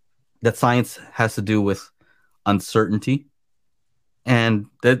that science has to do with uncertainty, and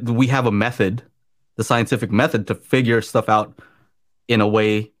that we have a method, the scientific method, to figure stuff out in a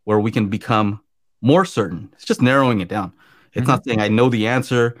way where we can become more certain. It's just narrowing it down. It's not saying I know the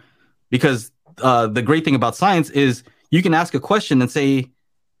answer, because the great thing about science is you can ask a question and say,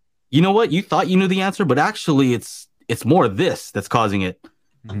 you know what, you thought you knew the answer, but actually it's more this that's causing it.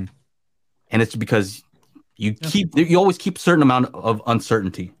 And it's because you always keep a certain amount of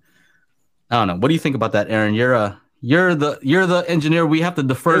uncertainty. I don't know. What do you think about that, Aaron? You're the engineer. We have to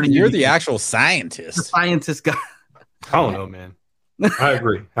defer to you. You're the actual scientist. The scientist guy. I don't know, man. I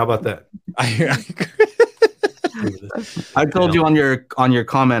agree. How about that? I told you on your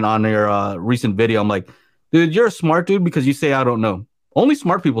comment on your recent video, I'm like, dude, you're a smart dude because you say I don't know. Only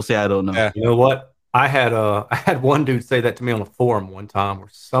smart people say I don't know. Yeah. You know what? I had one dude say that to me on a forum one time where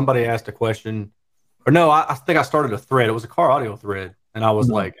somebody asked a question, or no, I think I started a thread. It was a car audio thread, and I was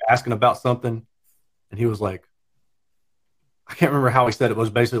like asking about something, and he was like, I can't remember how he said it, but it was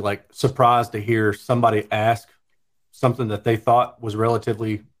basically like surprised to hear somebody ask something that they thought was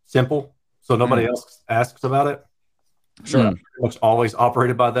relatively simple, so nobody else asks about it. Sure. Much always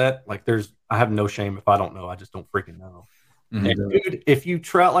operated by that. Like I have no shame if I don't know. I just don't freaking know. And dude, if you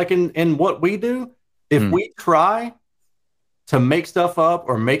try, like in what we do, if we try to make stuff up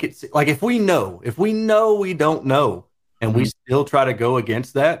or make it, like if we know we don't know and we still try to go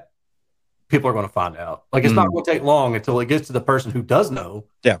against that, people are going to find out. Like it's not going to take long until it gets to the person who does know.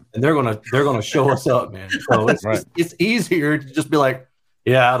 Yeah. And they're going to show us up, man. So it's easier to just be like,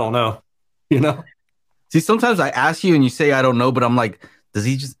 yeah, I don't know, you know? See, sometimes I ask you and you say, I don't know, but I'm like,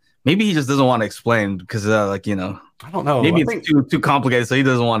 maybe he just doesn't want to explain because like, you know, I don't know. Maybe it's too complicated, so he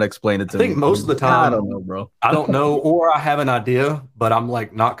doesn't want to explain it to me. I think most of the time, I don't know, bro. I don't know, or I have an idea, but I'm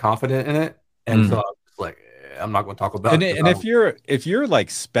like not confident in it, and so I'm just like, I'm not going to talk about it. And if you're like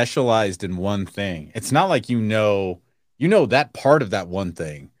specialized in one thing, it's not like you know that part of that one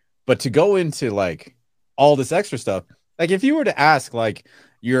thing, but to go into like all this extra stuff, like if you were to ask like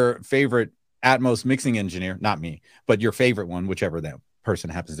your favorite Atmos mixing engineer, not me, but your favorite one, whichever that person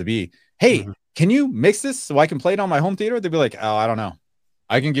happens to be, hey, can you mix this so I can play it on my home theater? They'd be like, oh, I don't know.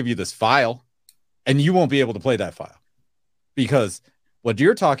 I can give you this file and you won't be able to play that file because what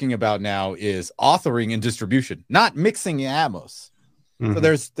you're talking about now is authoring and distribution, not mixing the Atmos. So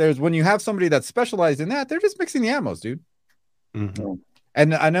there's when you have somebody that's specialized in that, they're just mixing the Atmos, dude.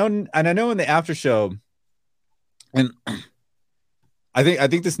 And I know in the after show, and I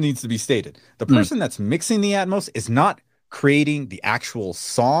think this needs to be stated. The person that's mixing the Atmos is not creating the actual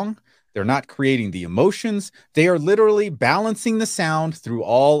song. They're not creating the emotions. They are literally balancing the sound through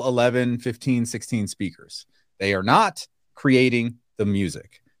all 11, 15, 16 speakers. They are not creating the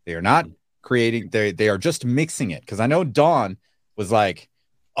music. They are not creating, they are just mixing it. Because I know Dawn was like,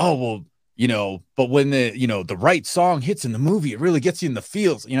 oh, well, you know, but when the right song hits in the movie, it really gets you in the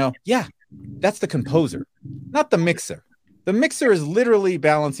feels, you know? Yeah, that's the composer, not the mixer. The mixer is literally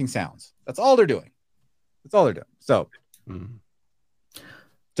balancing sounds. That's all they're doing. That's all they're doing. So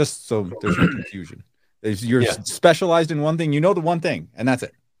just so there's no confusion. You're specialized in one thing. You know the one thing, and that's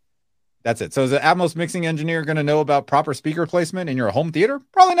it. That's it. So is the Atmos mixing engineer going to know about proper speaker placement in your home theater?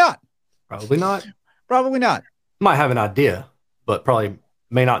 Probably not. Probably not. Probably not. Might have an idea, but probably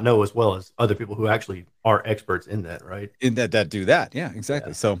may not know as well as other people who actually are experts in that, right? In that do that. Yeah,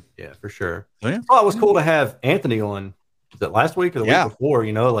 exactly. So yeah, for sure. Oh, yeah. Well, it was cool to have Anthony on. Was it last week or the week before?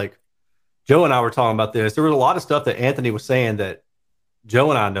 You know, like Joe and I were talking about this. There was a lot of stuff that Anthony was saying that Joe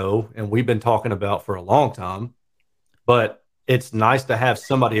and I know, and we've been talking about for a long time. But it's nice to have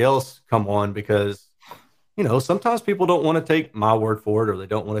somebody else come on because, you know, sometimes people don't want to take my word for it, or they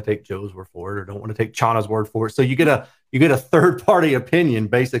don't want to take Joe's word for it, or don't want to take Chana's word for it. So you get a third party opinion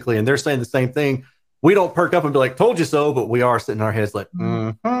basically, and they're saying the same thing. We don't perk up and be like, "Told you so," but we are sitting in our heads like,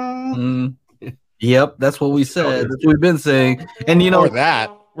 Yep, that's what we said. That's what we've been saying. And you know that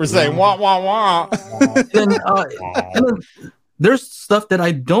we're saying wah wah wah. and then there's stuff that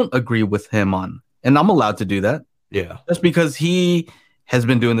I don't agree with him on, and I'm allowed to do that. Yeah, just because he has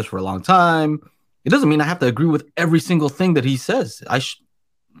been doing this for a long time, it doesn't mean I have to agree with every single thing that he says. I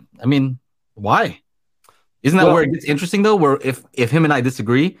mean, why? Isn't that where it gets interesting though? Where if him and I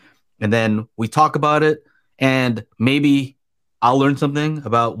disagree, and then we talk about it, and maybe I'll learn something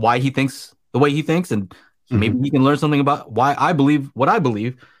about why he thinks the way he thinks, and maybe he can learn something about why I believe what I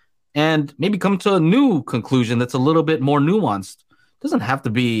believe, and maybe come to a new conclusion that's a little bit more nuanced. It doesn't have to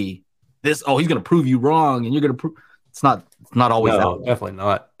be this. Oh, he's going to prove you wrong, and you're going to prove. It's not always that way. Definitely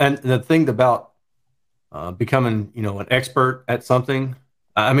not. And the thing about becoming, you know, an expert at something.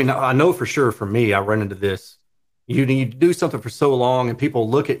 I mean, I know for sure. For me, I run into this. You need to do something for so long, and people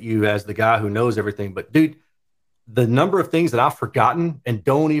look at you as the guy who knows everything. But dude, the number of things that I've forgotten and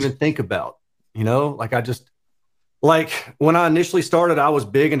don't even think about. You know, like when I initially started, I was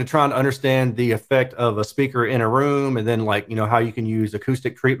big into trying to understand the effect of a speaker in a room, and then like, you know, how you can use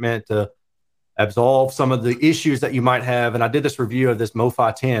acoustic treatment to absolve some of the issues that you might have. And I did this review of this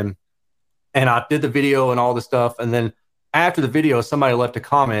MoFi 10, and I did the video and all this stuff. And then after the video, somebody left a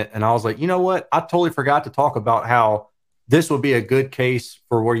comment, and I was like, you know what? I totally forgot to talk about how this would be a good case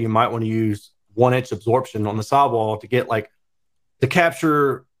for where you might want to use 1-inch absorption on the sidewall to get like to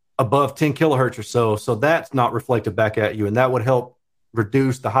capture above 10 kilohertz or so. So that's not reflected back at you. And that would help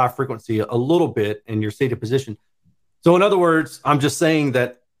reduce the high frequency a little bit in your seated position. So in other words, I'm just saying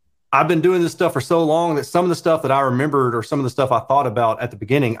that I've been doing this stuff for so long that some of the stuff that I remembered or some of the stuff I thought about at the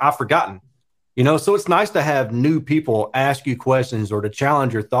beginning, I've forgotten, you know? So it's nice to have new people ask you questions or to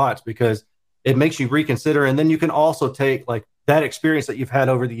challenge your thoughts, because it makes you reconsider. And then you can also take like that experience that you've had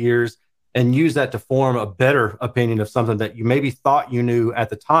over the years and use that to form a better opinion of something that you maybe thought you knew at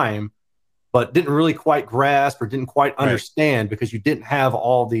the time, but didn't really quite grasp or didn't quite understand because you didn't have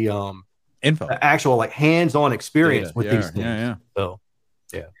all the info, the actual like hands-on experience with these things. Yeah. So,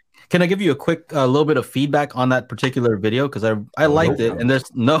 yeah. Can I give you a quick little bit of feedback on that particular video? Because I liked it, and there's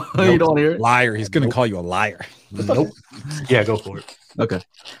you don't want to hear it. Liar. He's going to call you a liar. Nope. Yeah, go for it. Okay.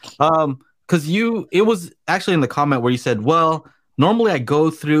 Because it was actually in the comment where you said, well, normally I go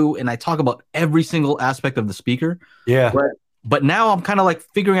through and I talk about every single aspect of the speaker. Yeah. But now I'm kind of like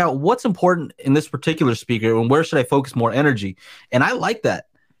figuring out what's important in this particular speaker and where should I focus more energy. And I like that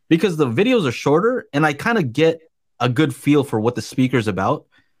because the videos are shorter and I kind of get a good feel for what the speaker's about.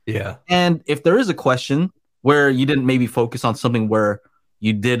 Yeah. And if there is a question where you didn't maybe focus on something where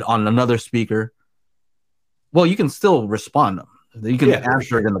you did on another speaker, well, you can still respond. You can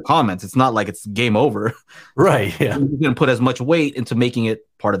answer it in the comments. It's not like it's game over. Right. Yeah. You can put as much weight into making it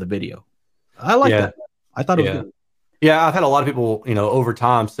part of the video. I like that. I thought it was good. Yeah, I've had a lot of people, over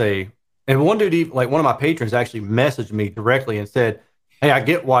time say, and one dude, like one of my patrons actually messaged me directly and said, hey, I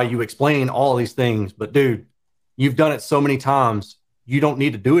get why you explain all these things, but dude, you've done it so many times. You don't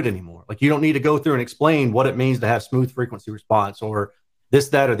need to do it anymore. Like you don't need to go through and explain what it means to have smooth frequency response or this,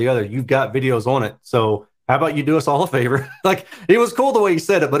 that, or the other. You've got videos on it. So how about you do us all a favor? Like it was cool the way he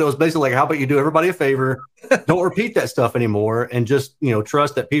said it, but it was basically like, how about you do everybody a favor? Don't repeat that stuff anymore. And just,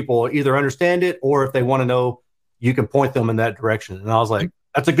 trust that people either understand it or if they want to know, you can point them in that direction. And I was like,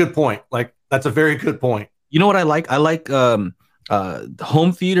 that's a good point. Like, that's a very good point. You know what I like? I like home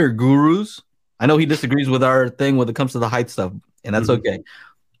theater gurus. I know he disagrees with our thing when it comes to the height stuff, and that's okay.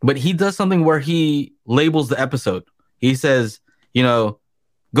 But he does something where he labels the episode. He says, go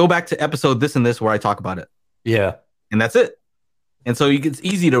back to episode this and this where I talk about it. Yeah. And that's it. And so it's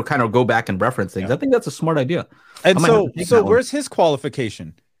easy to kind of go back and reference things. Yeah. I think that's a smart idea. And so where's his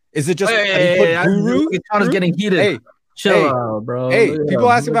qualification? Is it just guru? It's getting heated. Hey, chill out, bro. Hey, people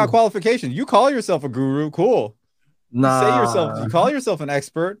ask about qualification. You call yourself a guru, cool. Nah. You call yourself an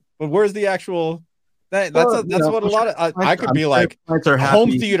expert, but where's the actual? That's what a lot of. I could be like a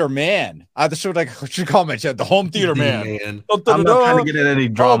home theater man. I should call my chat the home theater man. I'm not trying to get in any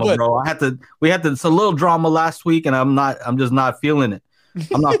drama, bro. We had it's a little drama last week, and I'm just not feeling it.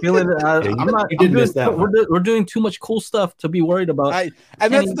 I'm not feeling it. We're doing too much cool stuff to be worried about.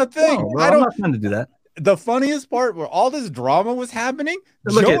 That's the thing. I'm not trying to do that. The funniest part where all this drama was happening,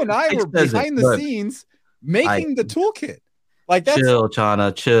 Joe and I were behind the scenes making the toolkit. Like that's chill,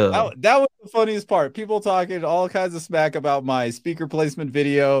 Chana, chill. That was the funniest part. People talking all kinds of smack about my speaker placement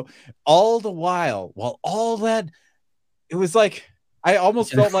video. All the while all that, it was like I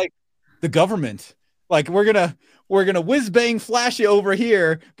almost felt like the government. Like we're gonna whiz bang flash you over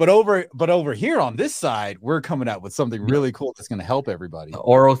here, but over here on this side, we're coming out with something really cool that's gonna help everybody.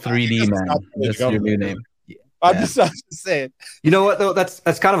 Oro 3D man, that's your new name. I'm just saying. You know what though? That's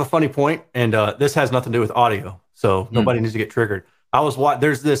kind of a funny point, and this has nothing to do with audio, so nobody needs to get triggered.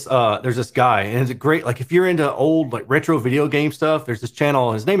 There's this guy, and it's great. Like if you're into old like retro video game stuff, there's this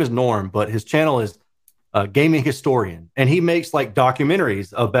channel. His name is Norm, but his channel is Gaming Historian, and he makes like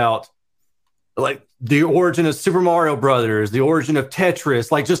documentaries about like the origin of Super Mario Brothers, the origin of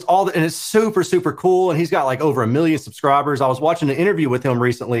Tetris, like just all and it's super, super cool. And he's got like over 1 million subscribers. I was watching an interview with him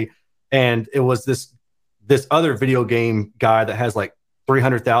recently, and it was this other video game guy that has like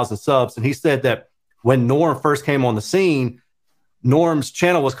 300,000 subs. And he said that when Norm first came on the scene, Norm's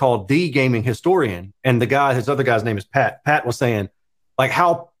channel was called The Gaming Historian. And his other guy's name is Pat. Pat was saying like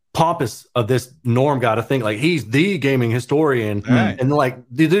how pompous of this Norm guy to think like he's the gaming historian, and like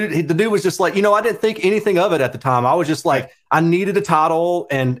the dude was just like, I didn't think anything of it at the time. I was just like, I needed a title,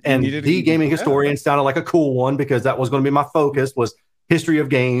 and the gaming historian sounded like a cool one because that was going to be my focus was history of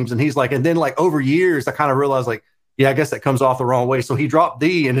games. And he's like, and then like over years, I kind of realized like, yeah, I guess that comes off the wrong way. So he dropped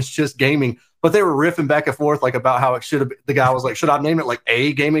and it's just gaming. But they were riffing back and forth like about how it should have been. The guy was like, should I name it like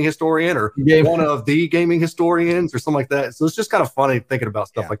a gaming historian or one of the gaming historians or something like that? So it's just kind of funny thinking about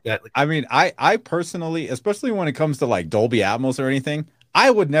stuff like that. I mean, I personally, especially when it comes to like Dolby Atmos or anything, I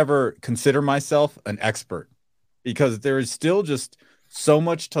would never consider myself an expert because there is still just so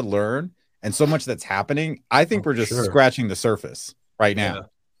much to learn and so much that's happening. I think we're just scratching the surface right now.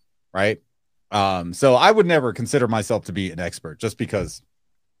 Right. So I would never consider myself to be an expert just because,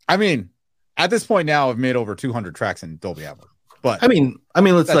 I mean, at this point now, I've made over 200 tracks in Dolby Atmos. But I mean,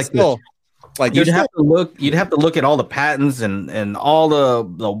 it's like still, you'd have to look at all the patents and all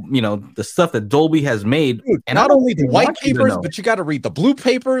the stuff that Dolby has made. Dude, and not only the white papers, but you got to read the blue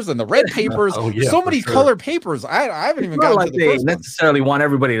papers and the red papers. So many colored papers. I haven't even gotten to the first one. Necessarily want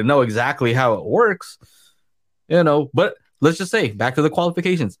everybody to know exactly how it works, But let's just say back to the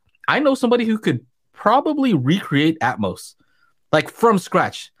qualifications. I know somebody who could probably recreate Atmos, like from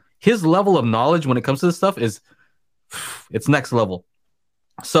scratch. his level of knowledge when it comes to this stuff it's next level.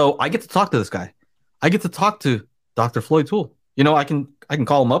 So I get to talk to this guy. I get to talk to Dr. Floyd Toole. You know, I can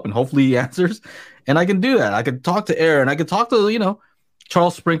call him up and hopefully he answers, and I can do that. I could talk to Aaron. I could talk to, you know,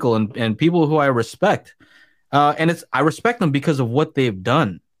 Charles Sprinkle and people who I respect. And I respect them because of what they've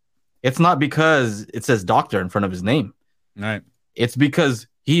done. It's not because it says doctor in front of his name. Right. It's because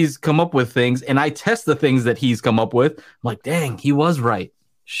he's come up with things, and I test the things that he's come up with. I'm like, dang, he was right.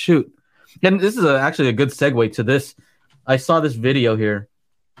 Shoot. And this is actually a good segue to this. I saw this video here,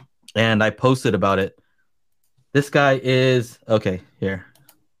 and I posted about it. This guy is okay. Here,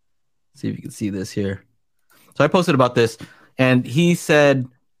 see if you can see this here. So I posted about this, and he said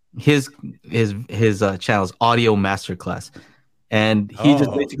his channel is Audio Masterclass, and he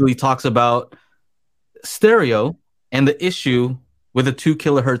just basically talks about stereo and the issue with a 2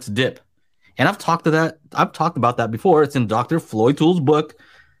 kilohertz dip. And I've talked about that before. It's in Dr. Floyd Toole's book,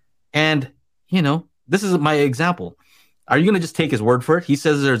 and you know, this is my example. Are you going to just take his word for it? He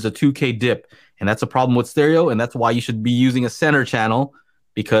says there's a 2K dip, and that's a problem with stereo, and that's why you should be using a center channel,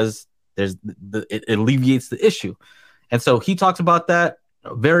 because it alleviates the issue. And so he talks about that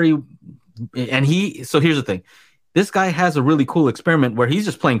so here's the thing. This guy has a really cool experiment where he's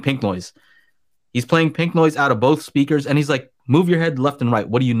just playing pink noise. He's playing pink noise out of both speakers, and he's like, move your head left and right.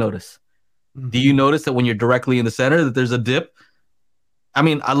 What do you notice? Mm-hmm. Do you notice that when you're directly in the center that there's a dip? I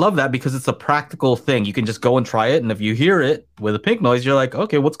mean, I love that because it's a practical thing. You can just go and try it. And if you hear it with a pink noise, you're like,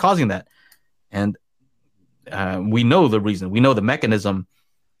 okay, what's causing that? And we know the reason. We know the mechanism,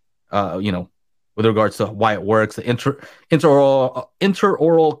 you know, with regards to why it works, the interoral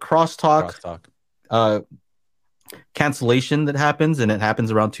crosstalk cancellation that happens, and it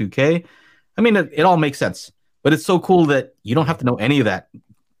happens around 2K. I mean, it all makes sense. But it's so cool that you don't have to know any of that.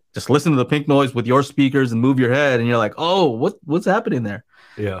 Just listen to the pink noise with your speakers and move your head, and you're like, oh, what's happening there?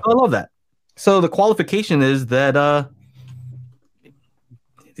 Yeah. I love that. So the qualification is that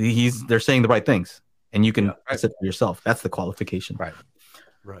they're saying the right things, and you can test it for yourself. That's the qualification.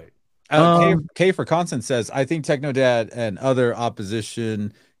 Right. K for Constant says, I think Technodad and other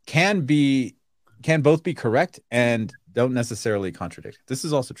opposition can both be correct and don't necessarily contradict. This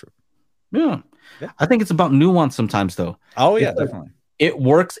is also true. Yeah. I think it's about nuance sometimes, though. Oh, yeah, definitely. It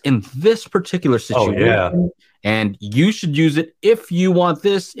works in this particular situation, and you should use it if you want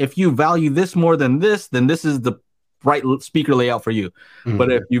this. If you value this more than this, then this is the right speaker layout for you. Mm-hmm.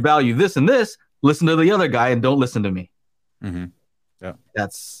 But if you value this and this, listen to the other guy and don't listen to me. Mm-hmm. Yeah,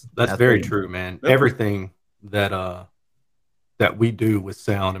 that's very true, man. Yep. Everything that we do with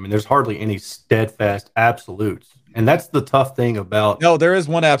sound, I mean, there's hardly any steadfast absolutes. And that's the tough thing about. No, there is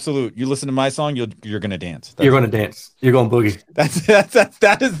one absolute. You listen to my song, you're gonna dance. You're gonna dance. You're going boogie. That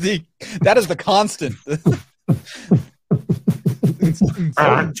is the constant.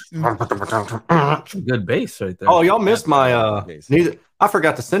 Good bass right there. Oh, y'all missed my I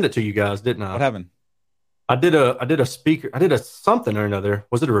forgot to send it to you guys, didn't I? What happened? I did a speaker. I did a something or another.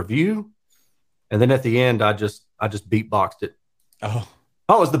 Was it a review? And then at the end, I just beatboxed it. Oh,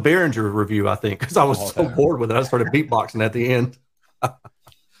 it was the Behringer review, I think, because I was so bored with it. I started beatboxing at the end.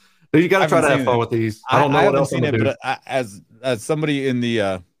 You got to try to have fun with these. I don't know what else I'm gonna do. But as somebody in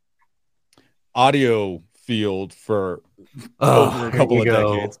the audio field for over a couple of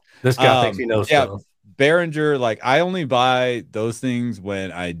decades, this guy thinks he knows stuff. Behringer, like, I only buy those things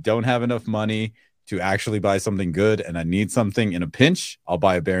when I don't have enough money to actually buy something good, and I need something in a pinch. I'll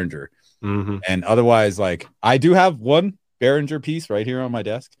buy a Behringer. Mm-hmm. And otherwise, like, I do have one Behringer piece right here on my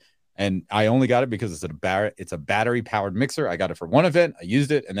desk, and I only got it because it's a battery powered mixer. I got it for one event, I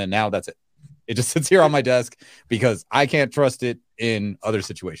used it, and then now that's it. It just sits here on my desk because I can't trust it in other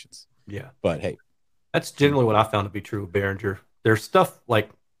situations. Yeah, but hey, that's generally what I found to be true of Behringer. There's stuff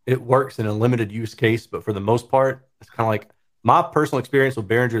like it works in a limited use case, but for the most part, it's kind of like my personal experience with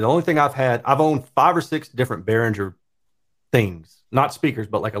Behringer. The only thing I've owned 5 or 6 different Behringer things, not speakers,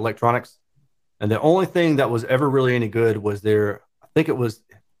 but like electronics. And the only thing that was ever really any good was I think it was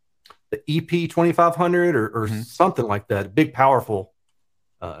the EP 2500 or something like that. A big, powerful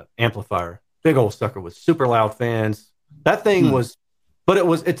amplifier, big old sucker with super loud fans. That thing was, but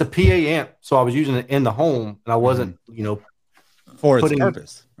it's a PA amp. So I was using it in the home, and I wasn't, for its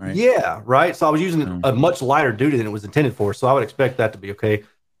purpose, right? Yeah, right. So I was using a much lighter duty than it was intended for. So I would expect that to be okay.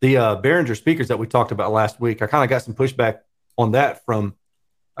 The Behringer speakers that we talked about last week, I kind of got some pushback on that from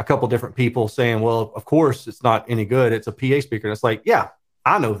a couple different people saying, well, of course it's not any good. It's a PA speaker. And it's like, yeah,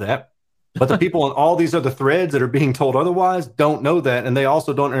 I know that. But the people on all these other threads that are being told otherwise don't know that. And they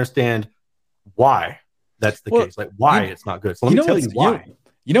also don't understand why that's the case. Like why it's not good. So let me tell you why.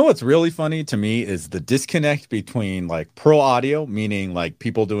 You know what's really funny to me is the disconnect between like pro audio, meaning like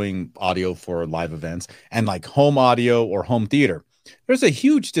people doing audio for live events, and like home audio or home theater. There's a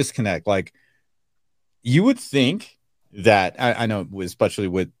huge disconnect. Like you would think that I know, especially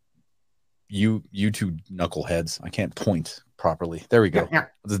with you two knuckleheads. I can't point properly. There we go.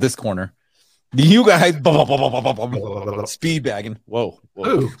 This corner. You guys speed bagging. Whoa.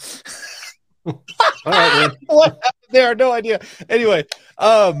 All right, what happened there? No idea. Anyway,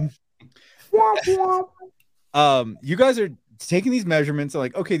 you guys are taking these measurements.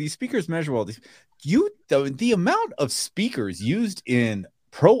 Like, okay, these speakers measure all these. The amount of speakers used in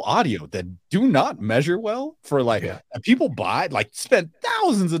pro audio that do not measure well for like people buy, like spend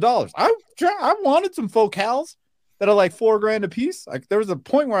thousands of dollars. I wanted some focals that are like $4,000 a piece. Like there was a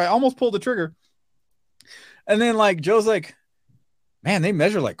point where I almost pulled the trigger, and then like Joe's like, man, they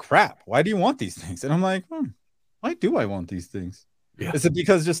measure like crap. Why do you want these things? And I'm like, why do I want these things? Yeah. Is it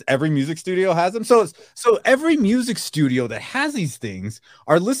because just every music studio has them? So every music studio that has these things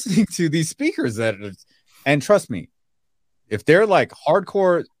are listening to these speakers and trust me, if they're like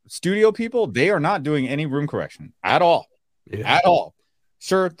hardcore studio people, they are not doing any room correction at all. Yeah. At all.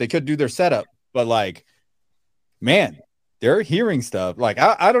 Sure, they could do their setup, but like, man, they're hearing stuff. Like,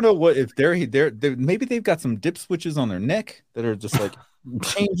 I don't know what if they're maybe they've got some dip switches on their neck that are just like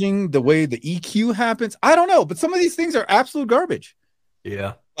changing the way the EQ happens. I don't know, but some of these things are absolute garbage.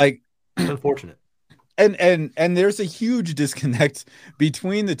 Yeah. Like unfortunate. And there's a huge disconnect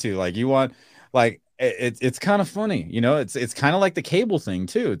between the two. Like you want like it's kind of funny, you know, it's kind of like the cable thing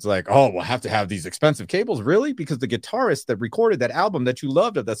too. It's like, oh, we'll have to have these expensive cables. Really? Because the guitarist that recorded that album that you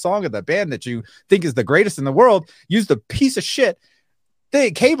loved of that song of that band that you think is the greatest in the world used a piece of shit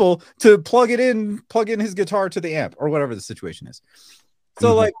cable to plug in his guitar to the amp or whatever the situation is.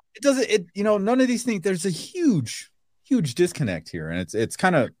 So like none of these things, there's a huge disconnect here. And it's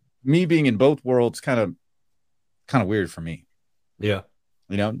kind of me being in both worlds kind of weird for me. Yeah.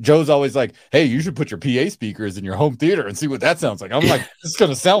 You know, Joe's always like, hey, you should put your PA speakers in your home theater and see what that sounds like. I'm like, it's going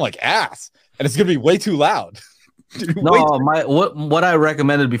to sound like ass and it's going to be way too loud. What I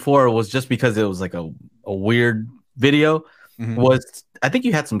recommended before was just because it was like a weird video was I think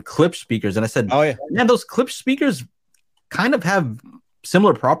you had some clip speakers and I said, oh yeah, man, those clip speakers kind of have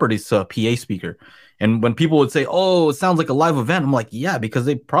similar properties to a PA speaker. And when people would say, oh, it sounds like a live event, I'm like, yeah, because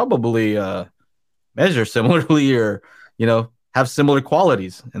they probably measure similarly or, you know, have similar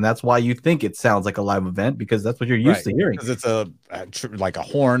qualities, and that's why you think it sounds like a live event because that's what you're used to hearing. Because it's like a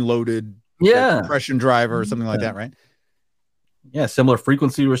horn loaded, compression driver or something like that, right? Yeah, similar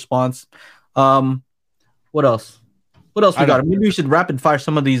frequency response. What else? What else we got? Maybe we should rapid fire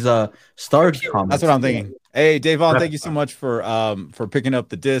some of these star comments. That's what I'm thinking. Hey, Davon, thank you so much for picking up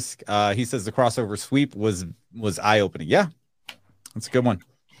the disc. He says the crossover sweep was eye opening. Yeah, that's a good one.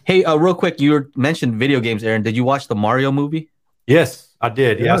 Hey, real quick, you mentioned video games, Aaron. Did you watch the Mario movie? Yes, I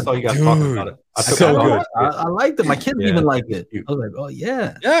did. Yeah, I saw you guys talking about it. I liked it. My kids even liked it. I was like, oh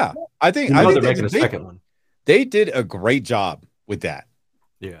yeah, yeah. I think they're making a second one. They did a great job with that.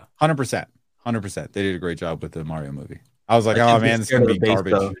 Yeah, 100%. They did a great job with the Mario movie. I was like, oh man, this is gonna be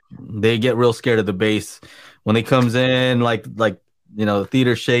garbage. Though. They get real scared of the bass when it comes in, like you know, the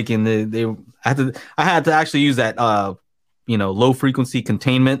theater's shaking. I had to actually use that low frequency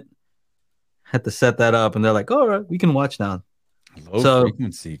containment. Had to set that up, and they're like, all right, we can watch now. Low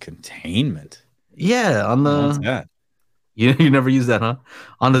frequency containment. Yeah, on the you never use that, huh?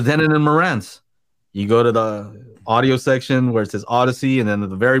 On the Denon and Marantz, you go to the audio section where it says Odyssey, and then at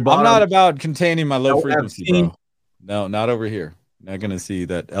the very bottom. I'm not about containing my low frequency, bro. No, not over here. Not gonna see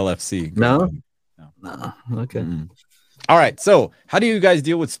that LFC. No. Okay. All right. So, how do you guys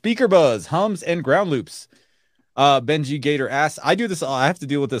deal with speaker buzz, hums, and ground loops? Benji Gator asks, I do this. I have to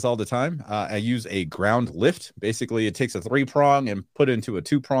deal with this all the time. I use a ground lift. Basically, it takes a 3-prong and put it into a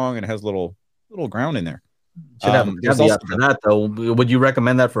 2-prong, and it has little ground in there. Should have for that though. Would you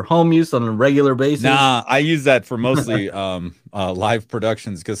recommend that for home use on a regular basis? Nah, I use that for mostly live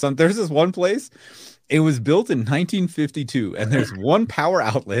productions because there's this one place. It was built in 1952, and there's one power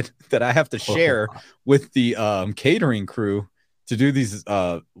outlet that I have to share with the catering crew to do these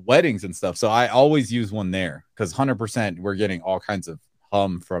weddings and stuff. So I always use one there because 100% we're getting all kinds of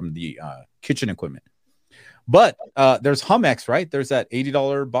hum from the kitchen equipment. But there's HumX, right? There's that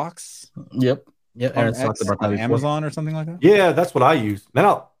 $80 box. Yep. Yeah, Aaron talked about that on Amazon or something like that. Yeah, that's what I used.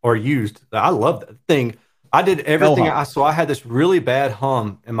 I love that thing. I did everything. So I had this really bad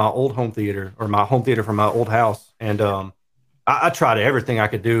hum in my old home theater or my home theater from my old house. And I tried everything I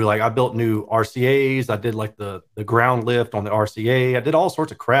could do. Like I built new RCAs. I did like the ground lift on the RCA. I did all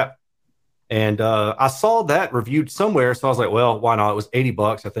sorts of crap. And I saw that reviewed somewhere, so I was like, well, why not? It was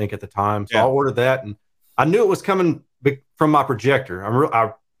 $80, I think, at the time. So I ordered that, and I knew it was coming from my projector.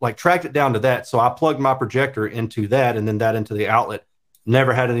 I like tracked it down to that, so I plugged my projector into that, and then that into the outlet.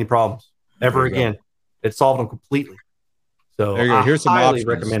 Never had any problems ever again. It solved them completely. So there you go. Here's some highly options.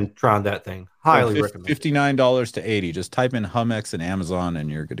 recommend trying that thing. Highly recommend. $59 to $80. Just type in Humex and Amazon, and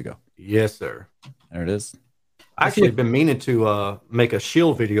you're good to go. Yes, sir. There it is. I actually have been meaning to make a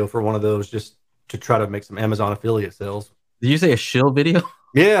shield video for one of those, just to try to make some Amazon affiliate sales. Did you say a shield video?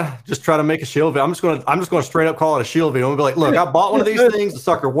 Yeah, just try to make a shield video. I'm just gonna straight up call it a shield video. I'm gonna be like, look, I bought one of these things. The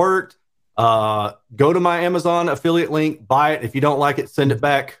sucker worked. Go to my Amazon affiliate link, buy it. If you don't like it, send it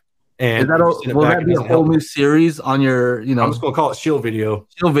back. And will that be a whole new series on your? You know, I'm just gonna call it shield video.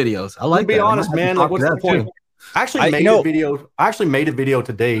 Shield videos. I like. To be honest, man, like, what's the point? I actually made a video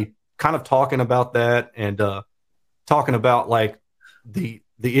today, kind of talking about that and talking about like the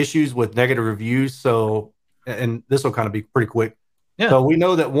issues with negative reviews. So, and this will kind of be pretty quick. Yeah. So we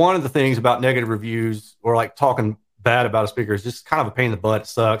know that one of the things about negative reviews or like talking bad about a speaker is just kind of a pain in the butt. It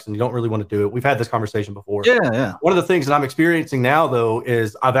sucks, and you don't really want to do it. We've had this conversation before. Yeah. One of the things that I'm experiencing now, though,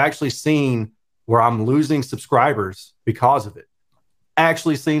 is I've actually seen where I'm losing subscribers because of it.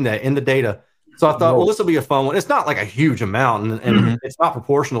 Actually seen that in the data. So I thought, well, this will be a fun one. It's not like a huge amount, and it's not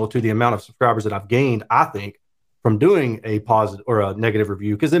proportional to the amount of subscribers that I've gained, I think, from doing a positive or a negative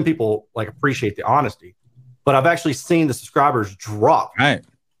review, because then people like appreciate the honesty. But I've actually seen the subscribers drop. Right.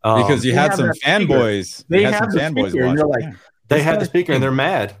 Because you had some fanboys. They had some fanboys. And you're like, they had the speaker and they're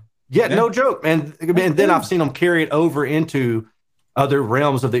mad. Yeah, no joke. And then I've seen them carry it over into other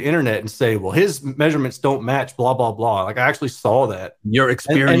realms of the internet and say, well, his measurements don't match, blah, blah, blah. Like I actually saw that. Your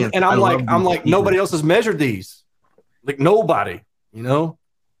experience. And I'm like, nobody else has measured these. Like nobody, you know?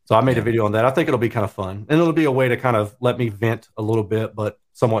 So I made a video on that. I think it'll be kind of fun. And it'll be a way to kind of let me vent a little bit, but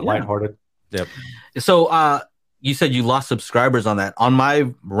somewhat lighthearted. Yep. So you said you lost subscribers on that. On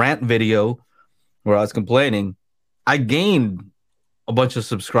my rant video where I was complaining, I gained a bunch of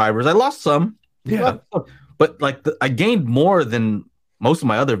subscribers. I lost some. Yeah. But like I gained more than most of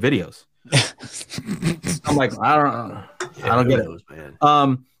my other videos. I'm like, I don't get it.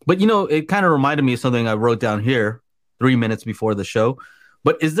 Man. But you know, it kind of reminded me of something I wrote down here 3 minutes before the show.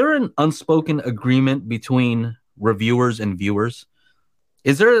 But is there an unspoken agreement between reviewers and viewers?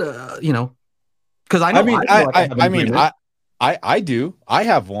 Is there, because I know. I do. I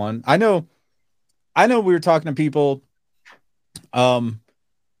have one. I know. We were talking to people, want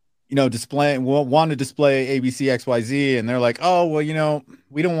to display ABC XYZ, and they're like, oh well,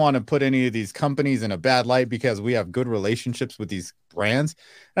 we don't want to put any of these companies in a bad light because we have good relationships with these brands.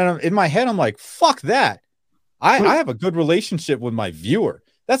 And in my head, I'm like, fuck that. I have a good relationship with my viewer.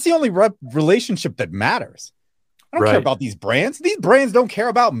 That's the only relationship that matters. I don't care about these brands. These brands don't care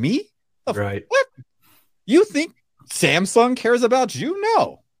about me. Right. What? You think Samsung cares about you?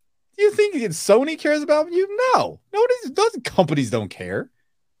 No. You think Sony cares about you? No. Those companies don't care.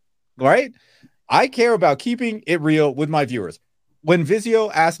 Right? I care about keeping it real with my viewers. When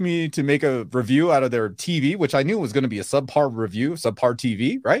Vizio asked me to make a review out of their TV, which I knew was going to be a subpar review, subpar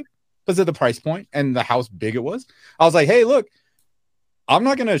TV, right? Because of the price point and how big it was. I was like, hey, look, I'm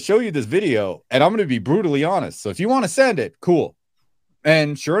not going to show you this video, and I'm going to be brutally honest. So if you want to send it, cool.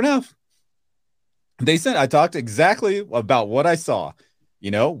 And sure enough, I talked exactly about what I saw.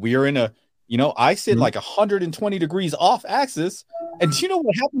 We are in I sit like 120 degrees off axis. And do you know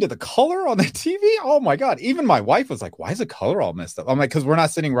what happened to the color on the TV? Oh my God. Even my wife was like, why is the color all messed up? I'm like, because we're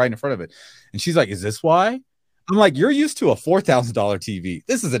not sitting right in front of it. And she's like, is this why? I'm like, you're used to a $4,000 TV.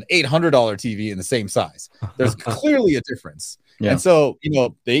 This is an $800 TV in the same size. There's clearly a difference. Yeah. And so,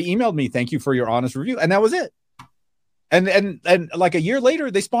 they emailed me, thank you for your honest review. And that was it. And like a year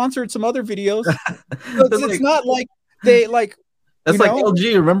later, they sponsored some other videos. It's not like they like. That's like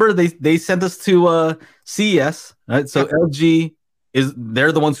LG. Remember, they sent us to CES, right? So LG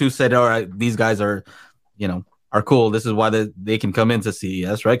they're the ones who said, all right, these guys are cool. This is why they can come into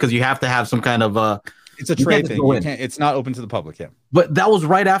CES, right? Because you have to have some kind of it's a trade thing. It's not open to the public yet. But that was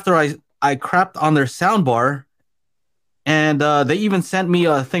right after I crapped on their soundbar, and they even sent me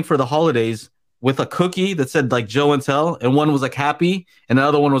a thing for the holidays with a cookie that said like Joe and Tell, and one was like happy, and the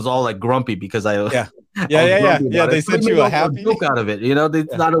other one was all like grumpy because I They sent you a happy joke out of it. They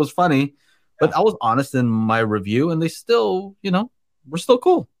thought it was funny, but I was honest in my review, and they still, we're still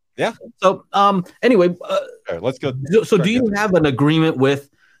cool. Yeah. So anyway, right, let's go. So do you have an agreement with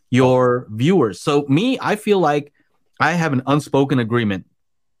your viewers? So me, I feel like I have an unspoken agreement,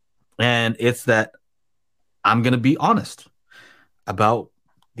 and it's that I'm gonna be honest about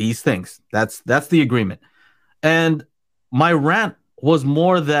these things. That's the agreement. And my rant was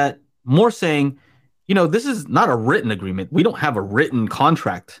more that more saying, this is not a written agreement. We don't have a written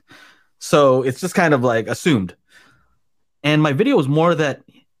contract. So it's just kind of like assumed. And my video was more that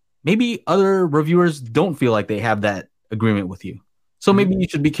maybe other reviewers don't feel like they have that agreement with you. So maybe you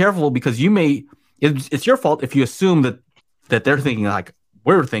should be careful, because it's your fault if you assume that they're thinking like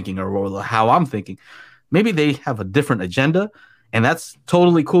we're thinking or how I'm thinking. Maybe they have a different agenda, and that's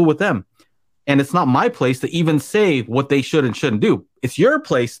totally cool with them. And it's not my place to even say what they should and shouldn't do. It's your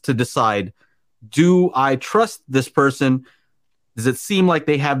place to decide, do I trust this person? Does it seem like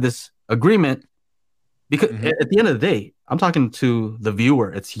they have this agreement? Because at the end of the day, I'm talking to the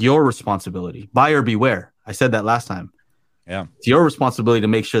viewer. It's your responsibility. Buyer beware. I said that last time. Yeah. It's your responsibility to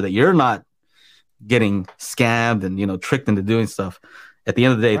make sure that you're not getting scammed and, tricked into doing stuff. At the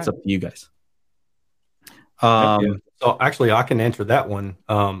end of the day, it's up to you guys. So actually, I can answer that one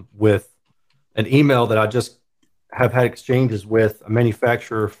with an email that I just have had exchanges with a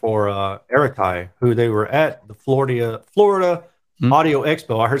manufacturer for Airtie, who they were at the Florida Audio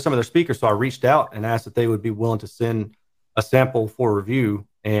Expo. I heard some of their speakers, so I reached out and asked if they would be willing to send a sample for review,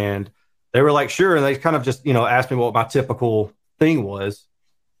 and they were like, sure. And they kind of just, asked me what my typical thing was.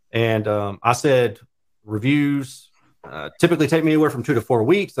 And I said, reviews typically take me anywhere from 2 to 4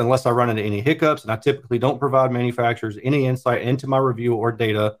 weeks unless I run into any hiccups. And I typically don't provide manufacturers any insight into my review or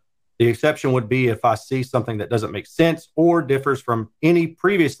data. The exception would be if I see something that doesn't make sense or differs from any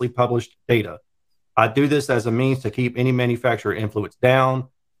previously published data. I do this as a means to keep any manufacturer influence down,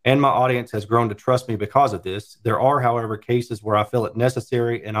 and my audience has grown to trust me because of this. There are, however, cases where I feel it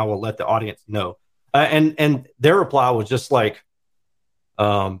necessary, and I will let the audience know. And their reply was just like,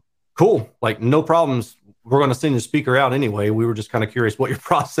 cool, like no problems. We're going to send the speaker out anyway. We were just kind of curious what your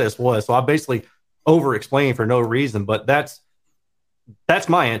process was. So I basically over-explained for no reason, but that's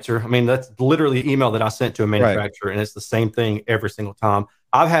my answer. I mean, that's literally the email that I sent to a manufacturer, and it's the same thing every single time.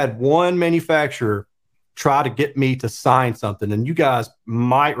 I've had one manufacturer try to get me to sign something, and you guys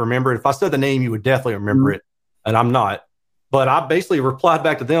might remember it. If I said the name, you would definitely remember it, and I'm not. But I basically replied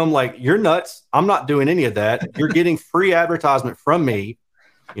back to them like, you're nuts. I'm not doing any of that. You're getting free advertisement from me,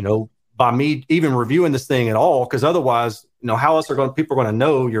 by me even reviewing this thing at all, because otherwise, how else are people going to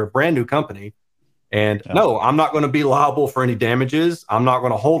know you're a brand new company? And no, I'm not going to be liable for any damages. I'm not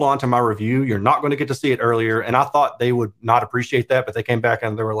going to hold on to my review. You're not going to get to see it earlier. And I thought they would not appreciate that, but they came back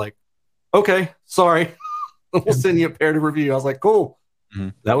and they were like, okay, sorry. We'll send you a parody review. I was like, cool.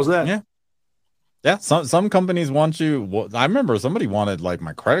 That was that. Yeah. Yeah. Some companies want you. Well, I remember somebody wanted like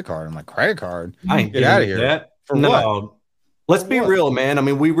my credit card. I'm like, credit card? I ain't get out of here. That. For no. what? Let's be real, man. I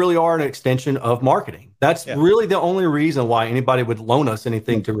mean, we really are an extension of marketing. That's really the only reason why anybody would loan us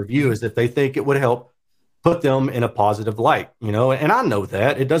anything to review, is if they think it would help put them in a positive light, and I know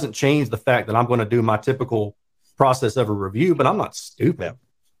that it doesn't change the fact that I'm going to do my typical process of a review, but I'm not stupid.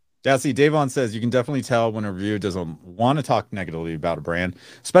 Yeah, see, Davon says you can definitely tell when a reviewer doesn't want to talk negatively about a brand,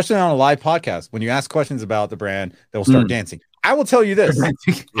 especially on a live podcast. When you ask questions about the brand, they'll start dancing. I will tell you this.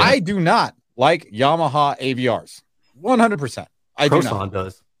 I do not like Yamaha AVRs. 100%. I do not. Croson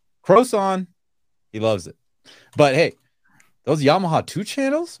does. Croson, he loves it. But hey, those Yamaha 2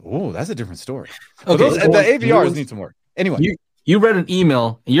 channels, oh, that's a different story. Okay, the AVRs need some work. Anyway, you read an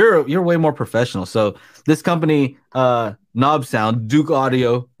email. You're way more professional. So this company, Knob Sound, Duke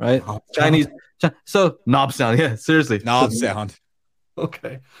Audio, right? Chinese. So Knob Sound, yeah, seriously. Knob Sound.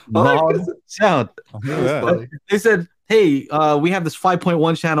 Okay. Knob Sound. They said, hey, we have this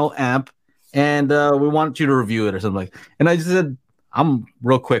 5.1 channel amp, and we want you to review it or something like. And I just said, I'm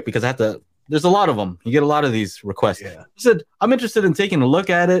real quick because I have to. There's a lot of them. You get a lot of these requests. Yeah. I said, I'm interested in taking a look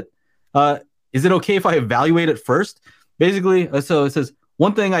at it. Is it okay if I evaluate it first? Basically, so it says,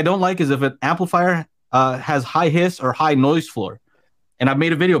 one thing I don't like is if an amplifier has high hiss or high noise floor. And I've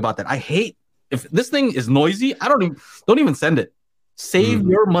made a video about that. I hate, if this thing is noisy, don't even send it. Save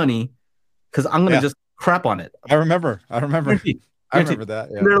your money, because I'm going to just crap on it. I remember that.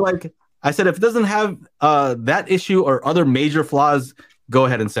 Yeah. They're like, I said, if it doesn't have that issue or other major flaws, go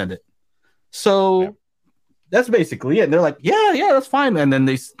ahead and send it. So that's basically it. And they're like, yeah, that's fine. And then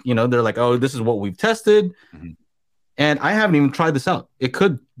they're like, oh, this is what we've tested. And I haven't even tried this out. It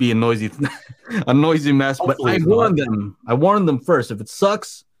could be a noisy mess, hopefully, but I warned them first. If it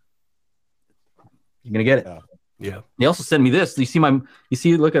sucks, you're going to get it. Yeah. They also sent me this.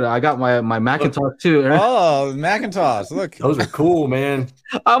 Look at it. I got my Macintosh too. Oh, Macintosh. Look. Those are cool, man.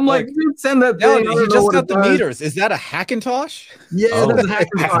 I'm like, dude, send that thing. You just got the meters. Is that a Hackintosh? Yeah, that's a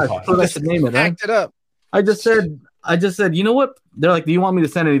Hackintosh. So that's the name of it. Hacked it up. I just said, you know what? They're like, do you want me to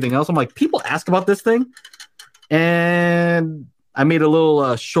send anything else? I'm like, people ask about this thing. And I made a little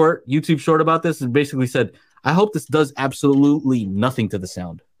YouTube short about this, and basically said, I hope this does absolutely nothing to the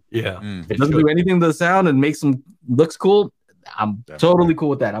sound. Yeah. It doesn't do anything to the sound and makes them looks cool. I'm totally cool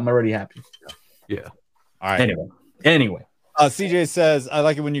with that. I'm already happy. Yeah. All right. Anyway. CJ says, I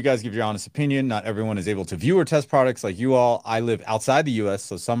like it when you guys give your honest opinion. Not everyone is able to view or test products like you all. I live outside the US,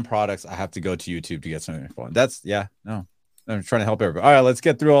 so some products I have to go to YouTube to get some info. That's I'm trying to help everybody. All right, let's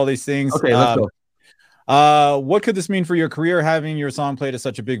get through all these things. Okay, let's go. What could this mean for your career, having your song played at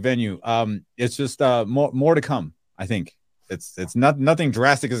such a big venue? It's just more to come. I think it's nothing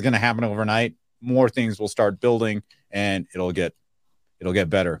drastic is going to happen overnight. More things will start building, and it'll get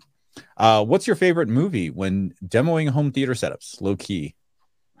better. What's your favorite movie when demoing home theater setups? Low key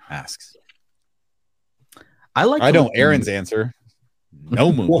asks. I know Aaron's answer.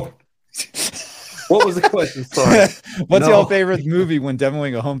 No movie. What was the question? Sorry. What's your favorite movie when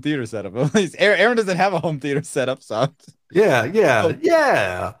demoing a home theater setup? Aaron doesn't have a home theater setup, so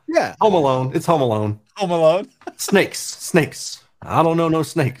yeah. Home Alone. It's Home Alone. Home Alone. Snakes. I don't know no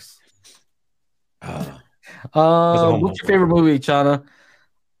snakes. What's your favorite movie, Chana?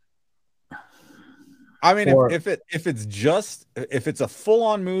 I mean, if it's a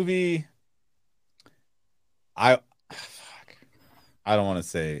full-on movie, I don't want to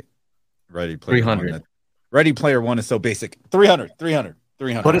say Ready Player 300. One. Ready Player One is so basic. 300.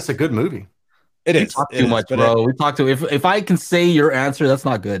 But it's a good movie. It is. Talk too much, bro. We talked to if I can say your answer, that's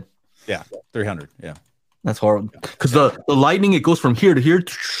not good. Yeah, 300. Yeah, that's horrible. Because the lightning, it goes from here to here.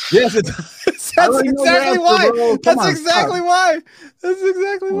 Yes, that's exactly why. That's exactly why.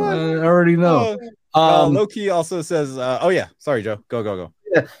 I already know. Loki also says, "Oh yeah, sorry, Joe. Go."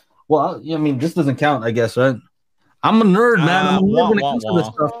 Yeah. Well, I mean, this doesn't count, I guess, right? I'm a nerd, man. I'm a nerd when it comes to this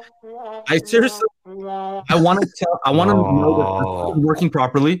stuff. I seriously, I want to know that it's working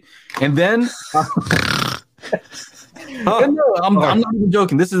properly, and then. No, I'm not even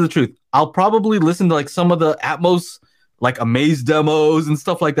joking. This is the truth. I'll probably listen to like some of the Atmos, like Amaze demos and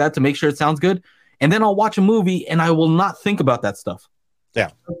stuff like that to make sure it sounds good, and then I'll watch a movie and I will not think about that stuff.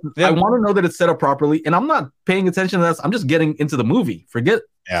 Yeah. I want to know that it's set up properly, and I'm not paying attention to that. I'm just getting into the movie. Forget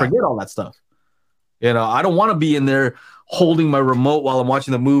all that stuff. You know, I don't want to be in there holding my remote while I'm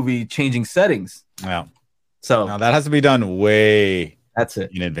watching the movie, changing settings. Yeah. So now that has to be done way. That's it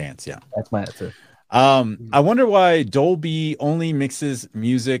in advance. Yeah, that's my answer. I wonder why Dolby only mixes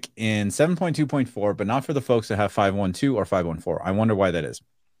music in 7.2.4, but not for the folks that have 512 or 514. I wonder why that is.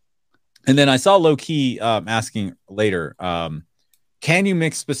 And then I saw Low Key asking later, can you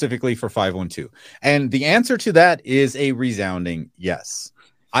mix specifically for 512? And the answer to that is a resounding yes.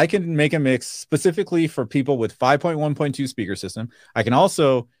 I can make a mix specifically for people with 5.1.2 speaker system. I can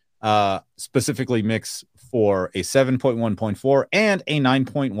also specifically mix for a 7.1.4 and a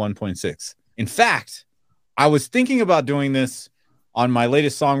 9.1.6. In fact, I was thinking about doing this on my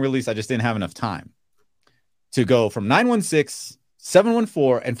latest song release. I just didn't have enough time to go from 916,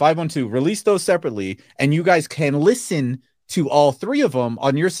 714, and 512, release those separately, and you guys can listen to all three of them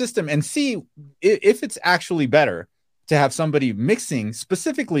on your system and see if it's actually better to have somebody mixing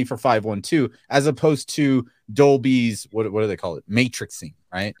specifically for 512 as opposed to Dolby's, what do they call it? Matrixing,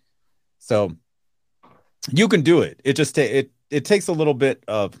 right? So you can do it. It just it takes a little bit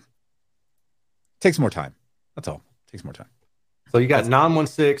of takes more time. That's all. It takes more time. So you got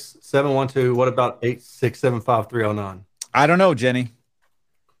 916, 712. What about 8675309? I don't know, Jenny.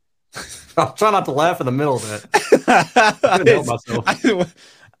 I'll try not to laugh in the middle of that.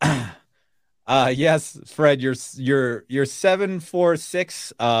 Yes, Fred, you're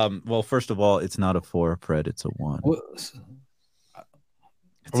 746. Well, first of all, it's not a 4, Fred. It's a 1.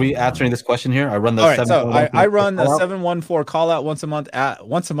 Are we answering this question here? I run the I run a 714 call out once a month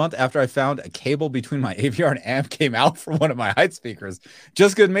after I found a cable between my AVR and amp came out from one of my height speakers.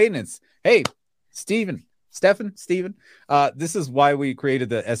 Just good maintenance. Hey, Stephen, this is why we created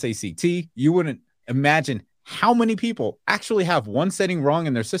the SACT. You wouldn't imagine how many people actually have one setting wrong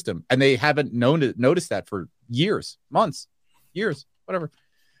in their system and they haven't noticed that for years, months, years, whatever.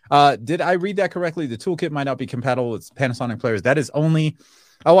 Did I read that correctly? The toolkit might not be compatible with Panasonic players. That is only...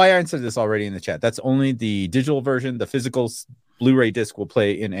 Oh, I answered this already in the chat. That's only the digital version. The physical Blu-ray disc will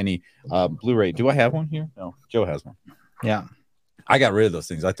play in any Blu-ray. Do I have one here? No, Joe has one. Yeah. I got rid of those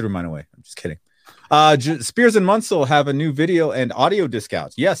things. I threw mine away. I'm just kidding. Spears and Munsell have a new video and audio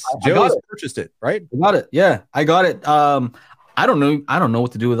discounts. Yes, Joe has purchased it, right? I got it. Yeah, I got it. I don't know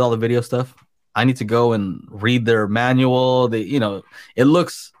what to do with all the video stuff. I need to go and read their manual. It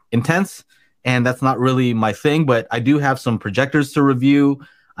looks intense. And that's not really my thing, but I do have some projectors to review.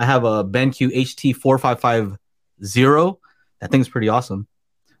 I have a BenQ HT4550. That thing's pretty awesome.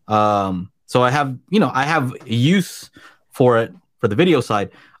 So I have use for it for the video side.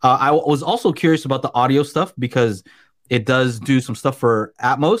 I was also curious about the audio stuff because it does do some stuff for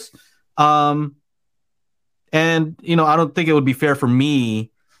Atmos. And I don't think it would be fair for me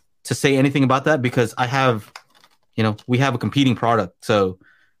to say anything about that because I have, we have a competing product. So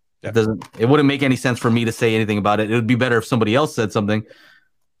it wouldn't make any sense for me to say anything about it. It would be better if somebody else said something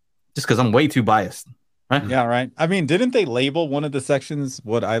just because I'm way too biased. Right? Yeah, right. I mean, didn't they label one of the sections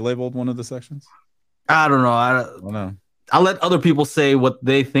what I labeled one of the sections? I don't know. I don't know. I'll let other people say what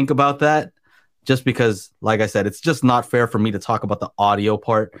they think about that just because, like I said, it's just not fair for me to talk about the audio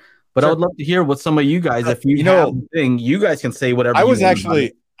part. But I would love to hear what some of you guys, if you have a thing, you guys can say whatever.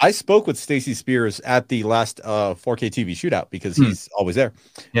 I spoke with Stacey Spears at the last 4K TV shootout because he's always there.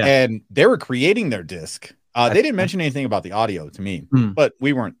 Yeah. And they were creating their disc. They didn't mention anything about the audio to me, but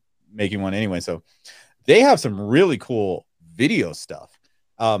we weren't making one anyway. So they have some really cool video stuff.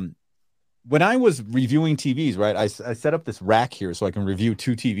 When I was reviewing TVs, right, I set up this rack here so I can review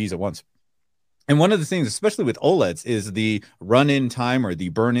 2 TVs at once. And one of the things, especially with OLEDs, is the run-in time or the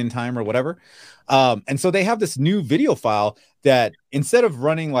burn-in time or whatever. And so they have this new video file that instead of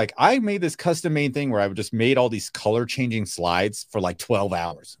running, like I made this custom-made thing where I just made all these color-changing slides for like 12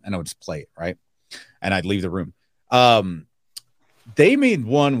 hours and I would just play it, right? And I'd leave the room. They made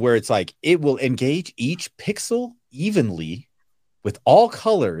one where it's like it will engage each pixel evenly with all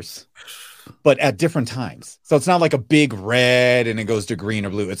colors, but at different times. So it's not like a big red and it goes to green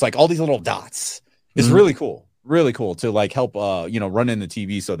or blue. It's like all these little dots. It's really cool to like help, run in the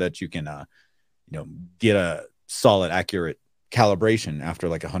TV so that you can, get a solid, accurate calibration after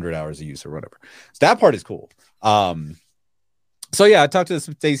like 100 hours of use or whatever. So that part is cool. So yeah, I talked to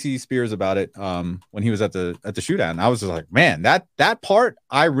Stacey Spears about it when he was at the shootout, and I was just like, man, that part,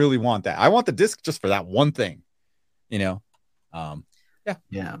 I really want that. I want the disc just for that one thing, Yeah.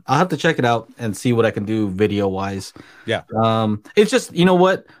 I'll have to check it out and see what I can do video wise. Yeah. It's just,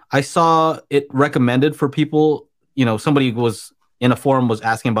 what I saw it recommended for people, somebody was in a forum was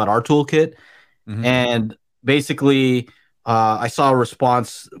asking about our toolkit, and basically I saw a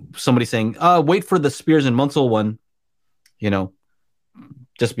response, somebody saying, wait for the Spears and Munsell one,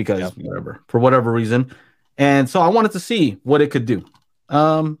 just because for whatever reason. And so I wanted to see what it could do.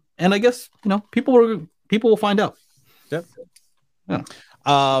 And I guess, people will find out. Yep. Yeah.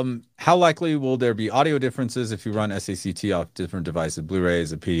 How likely will there be audio differences if you run SACT off different devices?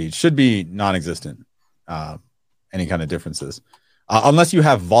 Blu-rays, a PD should be non-existent. Any kind of differences, unless you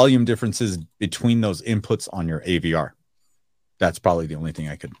have volume differences between those inputs on your AVR. That's probably the only thing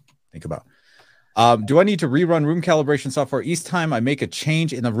I could think about. Do I need to rerun room calibration software each time I make a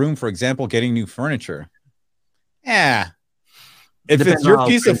change in the room? For example, getting new furniture. Yeah. If it's your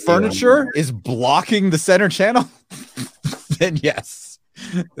piece of furniture is blocking the center channel, then yes.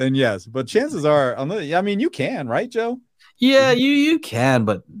 But chances are, you can, right, Joe? Yeah, you can,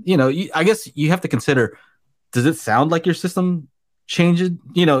 but I guess you have to consider, does it sound like your system changes?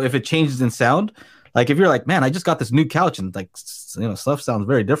 If it changes in sound, like if you're like, man, I just got this new couch and like, stuff sounds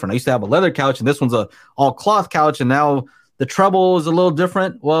very different. I used to have a leather couch and this one's a all cloth couch, and now the treble is a little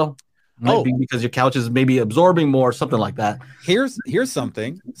different. Well, might be because your couch is maybe absorbing more or something like that. Here's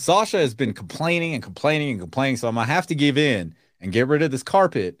something. Sasha has been complaining, so I'm gonna have to give in and get rid of this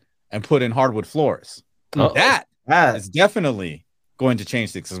carpet and put in hardwood floors. That is definitely going to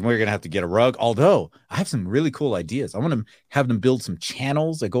change things, because we're gonna have to get a rug. Although I have some really cool ideas. I want to have them build some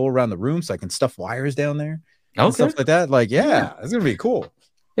channels that go around the room so I can stuff wires down there and stuff like that. Like, it's gonna be cool.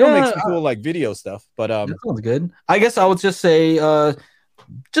 It'll make some cool like video stuff. But that sounds good. I guess I would just say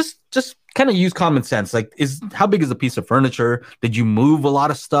just kind of use common sense. Like, how big is a piece of furniture? Did you move a lot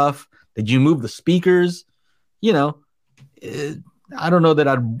of stuff? Did you move the speakers? I don't know that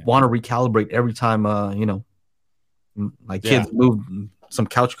I'd want to recalibrate every time my kids move some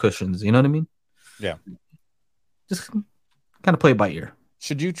couch cushions. You know what I mean? Yeah. Just kind of play it by ear.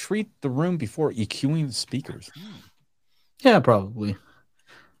 Should you treat the room before EQing the speakers? Yeah, probably.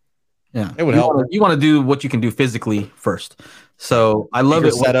 Yeah, it would help. You want to do what you can do physically first. So I love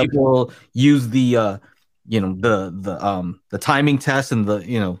it when people use the timing test and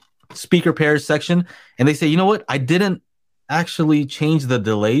the speaker pairs section, and they say, you know what, I didn't actually change the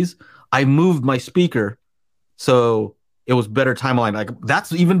delays. I moved my speaker, so it was better timeline. Like,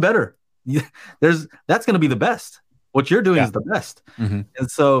 that's even better. That's going to be the best. What you're doing is the best. And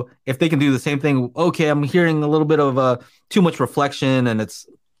so if they can do the same thing, okay, I'm hearing a little bit of too much reflection and it's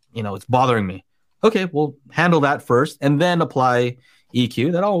bothering me. Okay, we'll handle that first and then apply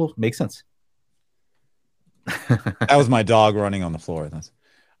EQ. That all makes sense. That was my dog running on the floor.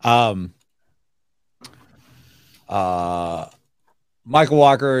 Michael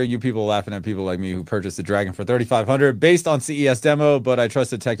Walker, you people laughing at people like me who purchased the Dragon for $3,500 based on CES demo, but I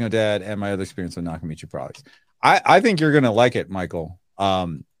trusted Technodad and my other experience with Nakamichi products. I think you're gonna like it, Michael.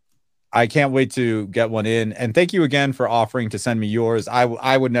 I can't wait to get one in. And thank you again for offering to send me yours.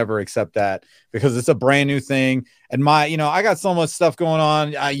 I would never accept that because it's a brand new thing. And I got so much stuff going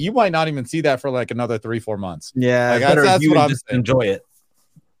on. You might not even see that for like another 3-4 months. Yeah, like that's what I'm just saying. Enjoy it.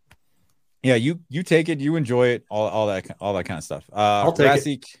 Yeah, you take it, you enjoy it, all that kind of stuff. I'll take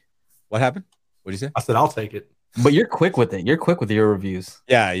it. What happened? What did you say? I said I'll take it. But you're quick with it. You're quick with your reviews.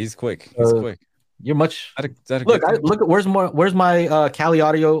 Yeah, he's quick. He's quick. You're much. Look at where's my Cali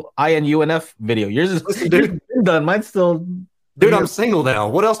Audio INUNF video? Yours is done. Mine's still. Dude, I'm single now.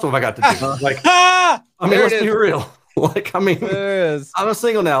 What else have I got to do? Let's be real. I'm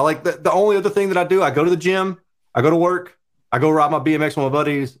single now. Like the only other thing that I do, I go to the gym, I go to work, I go ride my BMX with my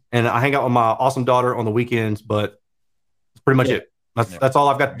buddies, and I hang out with my awesome daughter on the weekends. But that's pretty much it. That's all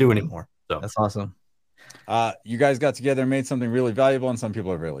I've got to do anymore. So that's awesome. You guys got together and made something really valuable, and some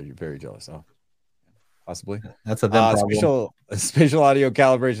people are really very jealous. So. Possibly. That's a spatial audio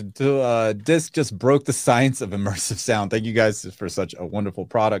calibration tool. Disc just broke the science of immersive sound. Thank you guys for such a wonderful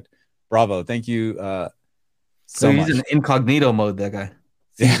product. Bravo. Thank you so he's much. in incognito mode, that guy.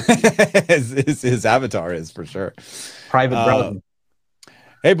 his avatar is for sure. Private browsing.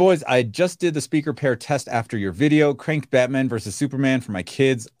 Hey boys, I just did the speaker pair test after your video. Cranked Batman versus Superman for my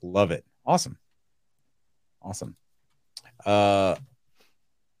kids. Love it. Awesome.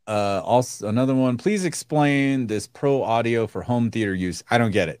 Also another one, please explain this pro audio for home theater use. I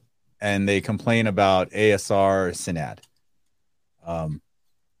don't get it. And they complain about ASR Synad.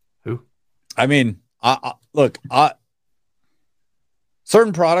 Who? I mean, look,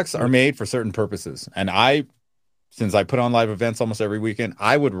 certain products are made for certain purposes. And since I put on live events almost every weekend,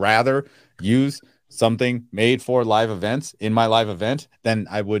 I would rather use something made for live events in my live event than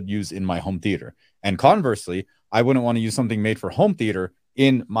I would use in my home theater. And conversely, I wouldn't want to use something made for home theater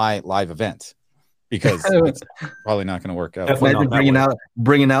in my live event because it's probably not going to work out. Imagine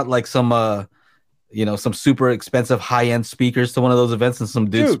bringing out like some some super expensive high-end speakers to one of those events and some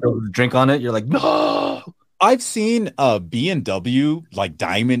dude spills a drink on it. You're like, no. I've seen B&W like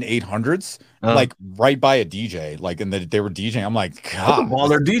Diamond 800s like right by a DJ, like, and they were DJing. I'm like, God,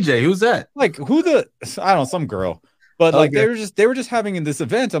 baller DJ. Who's that? Like, I don't know, some girl, but like they were just having in this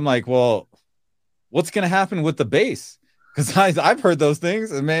event. I'm like, well, what's gonna happen with the bass? Because I've heard those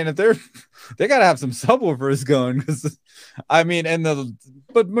things, and man, if they gotta have some subwoofers going. Because I mean,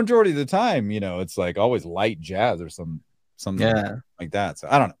 but majority of the time, it's like always light jazz or something like that. So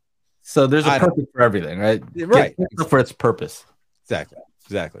I don't know. So there's a purpose for everything, right? Right, for its purpose.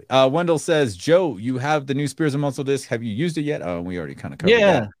 Exactly. Wendell says, Joe, you have the new Spears and Muscle disc. Have you used it yet? Oh, we already kind of covered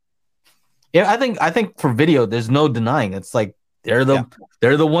that. Yeah. I think for video, there's no denying. It's like they're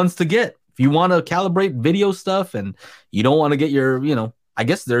the ones to get. If you want to calibrate video stuff and you don't want to get your, I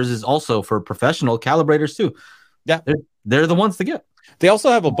guess theirs is also for professional calibrators too. Yeah, they're the ones to get. They also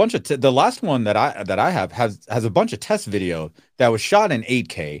have a bunch of the last one that I have has a bunch of test video that was shot in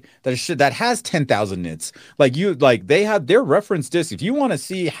 8K that has 10,000 nits. They have their reference disc. If you want to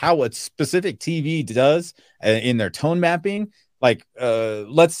see how a specific TV does in their tone mapping,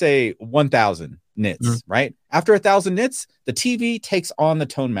 let's say 1,000 nits, right? After 1,000 nits, the TV takes on the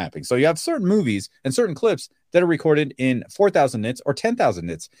tone mapping. So you have certain movies and certain clips that are recorded in 4,000 nits or 10,000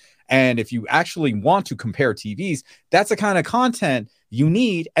 nits. And if you actually want to compare TVs, that's the kind of content you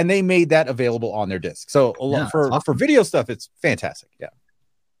need, and they made that available on their disc. So for video stuff, it's fantastic. Yeah.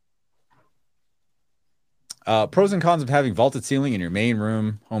 Pros and cons of having vaulted ceiling in your main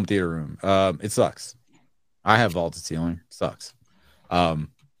room, home theater room. It sucks. I have vaulted ceiling. Sucks. Well,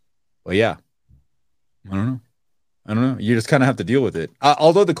 yeah. I don't know. You just kind of have to deal with it.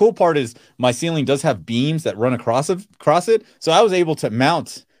 Although the cool part is my ceiling does have beams that run across it. So I was able to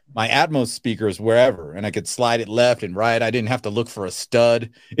mount my Atmos speakers wherever, and I could slide it left and right. I didn't have to look for a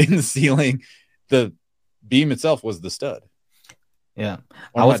stud in the ceiling. The beam itself was the stud. Yeah.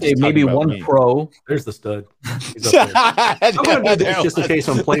 I would say maybe one pro. There's the stud. I'm going to do this just in case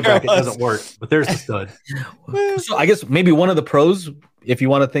on playback it doesn't work, but there's the stud. So I guess maybe one of the pros, if you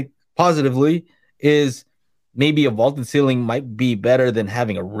want to think positively, is maybe a vaulted ceiling might be better than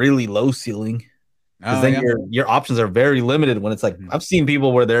having a really low ceiling. Because then your options are very limited when it's like, I've seen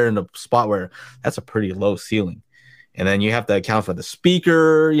people where they're in a spot where that's a pretty low ceiling. And then you have to account for the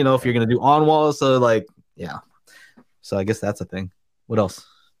speaker, if you're going to do on wall. So So I guess that's a thing. What else?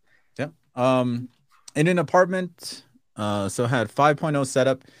 Yeah. In an apartment, so had 5.0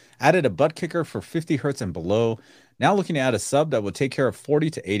 setup, added a butt kicker for 50 hertz and below. Now looking to add a sub that will take care of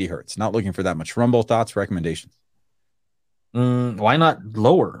 40 to 80 hertz. Not looking for that much rumble. Thoughts, recommendations? Why not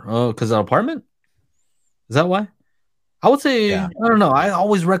lower? Because an apartment? Is that why? I would say, I don't know. I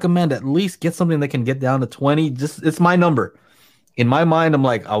always recommend at least get something that can get down to 20. Just it's my number. In my mind, I'm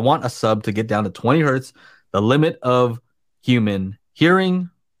like, I want a sub to get down to 20 hertz, the limit of human hearing,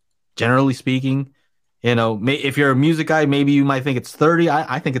 generally speaking. You know, if you're a music guy, maybe you might think it's 30.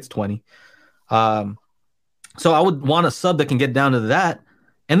 I think it's 20. So I would want a sub that can get down to that.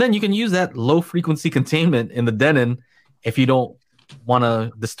 And then you can use that low frequency containment in the Denon if you don't want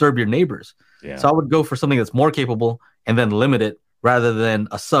to disturb your neighbors. Yeah. So I would go for something that's more capable and then limit it rather than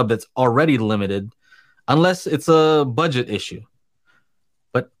a sub that's already limited, unless it's a budget issue.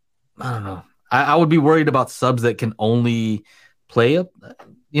 But I don't know. I would be worried about subs that can only play up,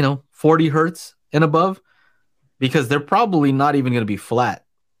 40 hertz and above, because they're probably not even going to be flat.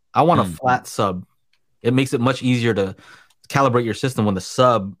 I want a flat sub. It makes it much easier to calibrate your system when the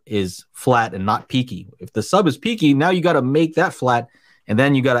sub is flat and not peaky. If the sub is peaky, now you got to make that flat, and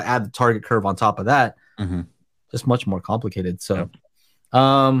then you got to add the target curve on top of that. Just much more complicated. So,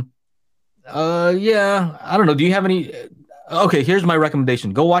 yeah, I don't know. Do you have any? Okay, here's my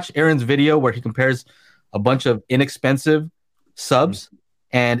recommendation. Go watch Aaron's video where he compares a bunch of inexpensive subs,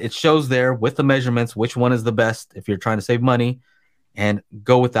 and it shows there with the measurements which one is the best if you're trying to save money, and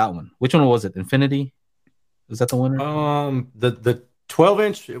go with that one. Which one was it? Infinity? Was that the winner? The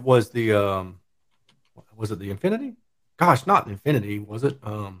 12-inch was the was it the Infinity? Gosh, not Infinity, was it?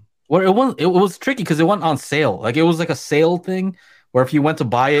 Well, it was tricky because it went on sale. Like it was like a sale thing where if you went to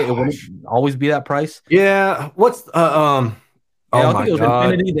buy it, it wouldn't always be that price. Yeah. What's I think it was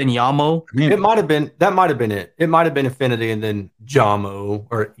Infinity, then Yamo. It might have been it. It might have been Infinity and then Jamo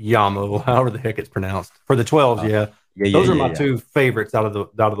or Yamo, however the heck it's pronounced. For the 12s, those are my two favorites out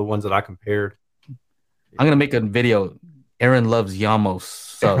of the ones that I compared. I'm gonna make a video. Aaron loves Yamo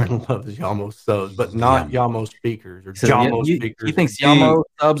subs. Aaron loves Yamo subs, but not Yamo speakers or Jamo speakers. He thinks Yamo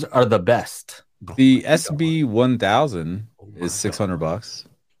subs are the best. The SB 1000 is $600.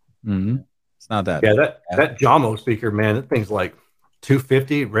 Mm-hmm. It's not that. Yeah, that Jamo speaker, man, that thing's like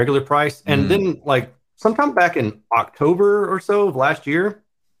 $250 regular price. And then like sometime back in October or so of last year,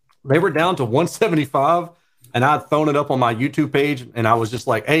 they were down to $175, and I'd thrown it up on my YouTube page, and I was just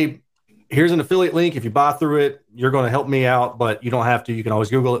like, hey, here's an affiliate link. If you buy through it, you're going to help me out, but you don't have to. You can always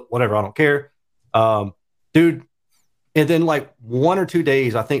Google it, whatever. I don't care. Dude. And then like 1 or 2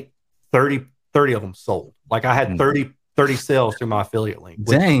 days, I think 30 of them sold. Like I had 30 sales through my affiliate link.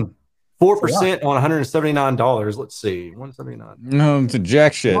 Dang. 4% on $179. Let's see. 179. No, it's a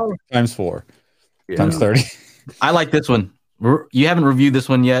jack shit. Times 4. Times 30. I like this one. You haven't reviewed this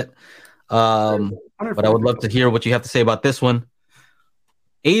one yet. But I would love to hear what you have to say about this one.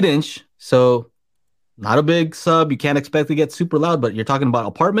 8-inch. So not a big sub. You can't expect to get super loud, but you're talking about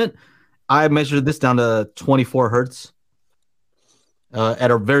apartment. I measured this down to 24 hertz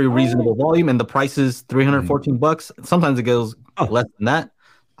at a very reasonable volume, and the price is $314. Sometimes it goes less than that.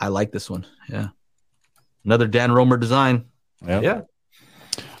 I like this one. Yeah. Another Dan Romer design. Yep. Yeah.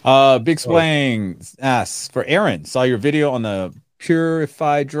 Big Splang asks, for Aaron, saw your video on the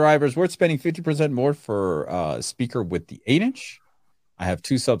purified drivers. Worth spending 50% more for a speaker with the 8-inch? I have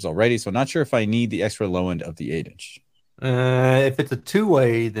 2 subs already, so not sure if I need the extra low end of the 8-inch. If it's a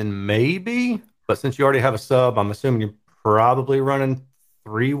 2-way, then maybe. But since you already have a sub, I'm assuming you're probably running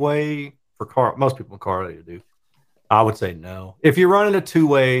 3-way for car. Most people in car audio do. I would say no. If you're running a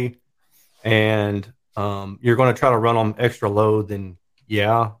 2-way and you're going to try to run on extra load, then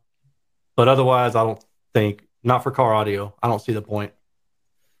yeah. But otherwise, I don't think, not for car audio. I don't see the point.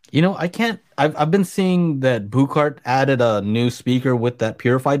 I can't. I've been seeing that Bucart added a new speaker with that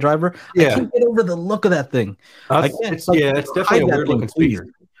purified driver. Yeah. I can't get over the look of that thing. It's definitely a weird looking speaker.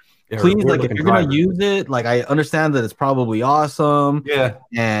 Please, like if you're gonna use it, like I understand that it's probably awesome. Yeah,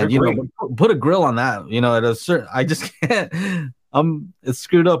 and put a grill on that. At a certain, I just can't. It's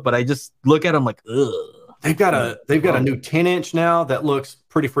screwed up, but I just look at them like, ugh. They've got a new 10-inch now that looks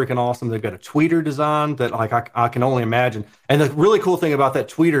pretty freaking awesome. They've got a tweeter design that like I can only imagine. And the really cool thing about that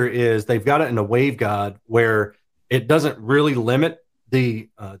tweeter is they've got it in a waveguide where it doesn't really limit the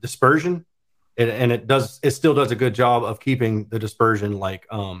dispersion, and it still does a good job of keeping the dispersion like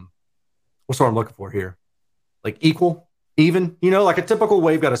what's what I'm looking for here, like even, like a typical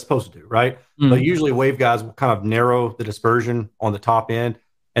waveguide is supposed to do, right? But usually waveguides will kind of narrow the dispersion on the top end.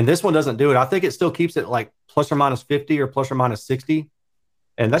 And this one doesn't do it. I think it still keeps it like plus or minus 50 or plus or minus 60.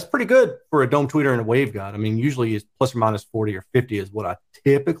 And that's pretty good for a dome tweeter and a waveguide. I mean, usually it's plus or minus 40 or 50 is what I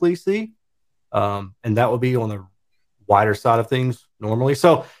typically see. And that would be on the wider side of things normally.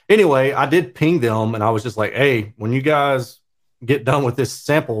 So anyway, I did ping them and I was just like, hey, when you guys get done with this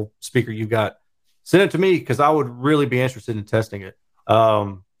sample speaker you got, send it to me because I would really be interested in testing it.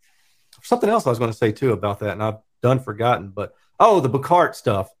 Something else I was going to say too about that, and done forgotten. But the Bacart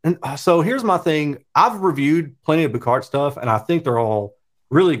stuff. And so here's my thing. I've reviewed plenty of Bacart stuff, and I think they're all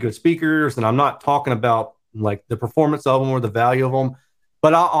really good speakers. And I'm not talking about like the performance of them or the value of them,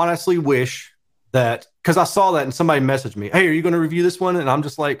 but I honestly wish that, because I saw that and somebody messaged me, hey, are you going to review this one? And I'm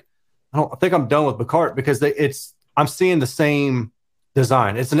just like, I think I'm done with Bacart, because I'm seeing the same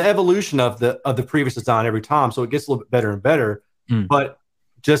design. It's an evolution of the previous design every time, so it gets a little bit better and better. But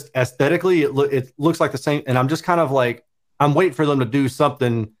just aesthetically, it looks like the same. And I'm just kind of like, I'm waiting for them to do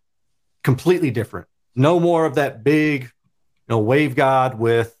something completely different. No more of that big, wave guide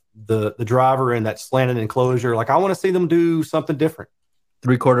with the driver and that slanted enclosure. Like, I want to see them do something different.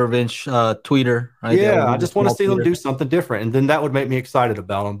 3/4 inch tweeter, right? Yeah, I just want to see them do something different, and then that would make me excited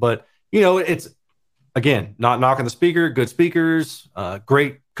about them. But it's, again, not knocking the speaker, good speakers,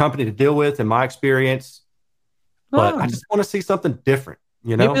 great company to deal with in my experience. But I just want to see something different.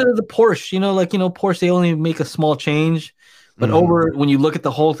 Maybe the Porsche, Porsche, they only make a small change, but when you look at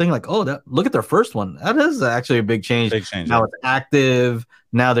the whole thing, like, look at their first one. That is actually a big change. Now it's active.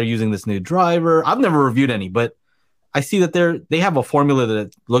 Now they're using this new driver. I've never reviewed any, but I see that they have a formula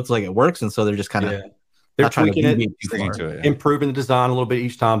that looks like it works, and so they're just kind of they're tweaking it, improving the design a little bit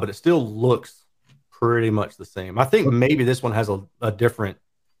each time, but it still looks pretty much the same. I think maybe this one has a different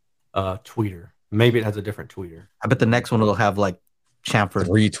tweeter. Maybe it has a different tweeter. I bet the next one will have like chamfer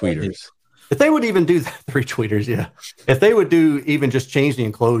 3 tweeters. If they would even do that, 3 tweeters, yeah. If they would do even just change the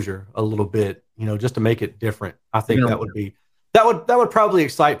enclosure a little bit, just to make it different, I think that would probably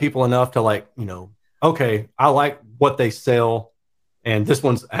excite people enough to, like, okay, I like what they sell, and this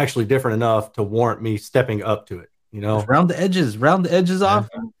one's actually different enough to warrant me stepping up to it. Just round the edges off.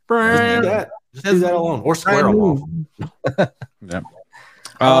 Just do that alone, or square them off. Yeah.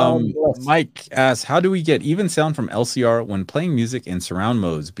 Mike asks, how do we get even sound from LCR when playing music in surround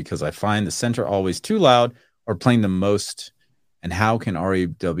modes? Because I find the center always too loud or playing the most. And how can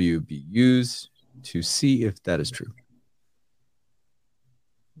REW be used to see if that is true?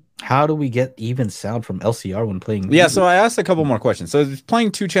 How do we get even sound from LCR when playing music? Yeah, so I asked a couple more questions. So he's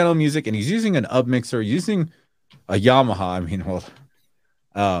playing 2-channel music, and he's using an up mixer, using a Yamaha.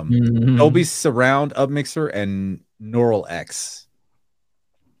 Dolby surround up mixer and Neural X.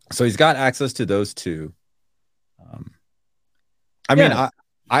 So he's got access to those two.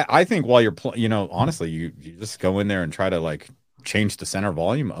 I think while you're honestly, you just go in there and try to like change the center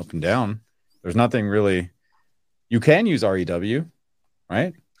volume up and down. There's nothing really. You can use REW,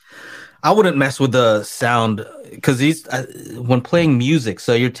 right? I wouldn't mess with the sound, because when playing music.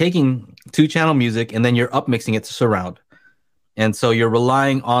 So you're taking 2-channel music and then you're up mixing it to surround, and so you're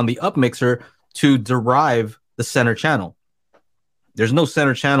relying on the up mixer to derive the center channel. There's no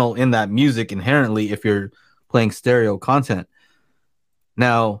center channel in that music inherently if you're playing stereo content.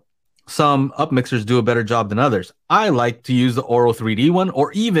 Now, some up mixers do a better job than others. I like to use the Oro 3D one,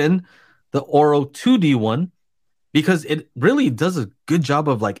 or even the Oro 2D one, because it really does a good job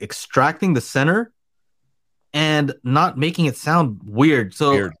of like extracting the center and not making it sound weird.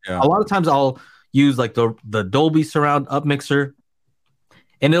 So a lot of times I'll use like the Dolby surround up mixer,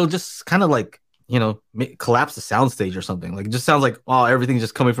 and it'll just kind of like, collapse the soundstage or something. Like, it just sounds like, everything's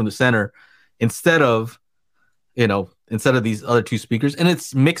just coming from the center instead of these other 2 speakers. And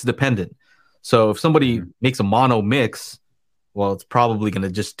it's mix dependent. So if somebody makes a mono mix, well, it's probably going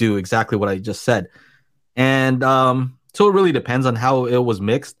to just do exactly what I just said. And so it really depends on how it was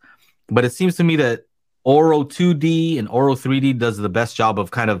mixed. But it seems to me that Oro 2D and Oro 3D does the best job of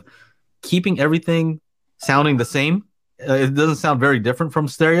kind of keeping everything sounding the same. It doesn't sound very different from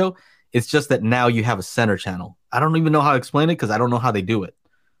stereo. It's just that now you have a center channel. I don't even know how to explain it, because I don't know how they do it.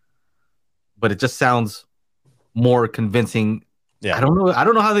 But it just sounds more convincing. Yeah. I don't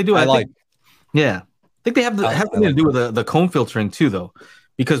know how they do it. I think they have something to do with the comb filtering too, though.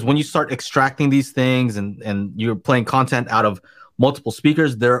 Because when you start extracting these things and you're playing content out of multiple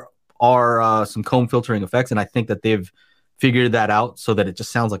speakers, there are some comb filtering effects. And I think that they've figured that out so that it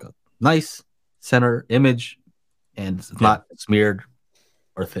just sounds like a nice center image and it's not smeared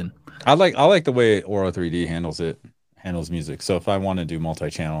or thin. I like the way Oro 3D handles music. So if I want to do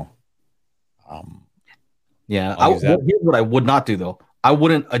multi-channel, here's what I would not do though. I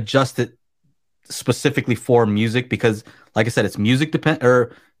wouldn't adjust it specifically for music, because like I said, it's music dependent,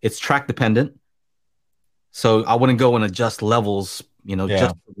 or it's track dependent. So I wouldn't go and adjust levels,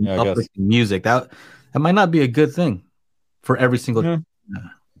 just music. That might not be a good thing for every single.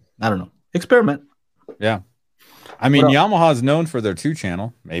 I don't know. Experiment. Yeah. I mean, Yamaha is known for their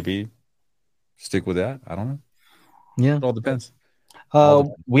 2-channel. Maybe stick with that. I don't know. Yeah. It all depends.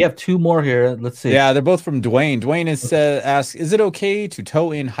 We have 2 more here. Let's see. Yeah, they're both from Dwayne. Dwayne asks, is it okay to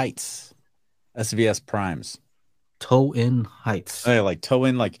tow in Heights SVS primes? toe-in heights. Oh, yeah, like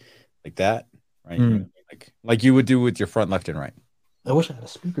toe-in, like that, right? Like you would do with your front left and right. I wish I had a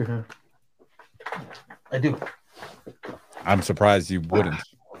speaker here. I do. I'm surprised you wouldn't.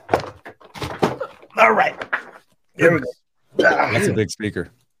 All right. There we go. That's a big speaker.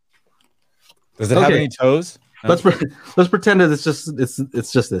 Does it have any toes? No? Let's pretend that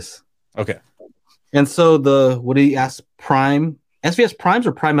it's just this. Okay. And so what do you ask? Prime SVS primes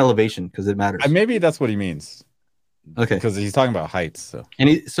or prime elevation, because it matters. Maybe that's what he means. Okay. Because he's talking about heights. So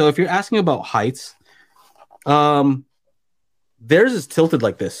so if you're asking about heights, theirs is tilted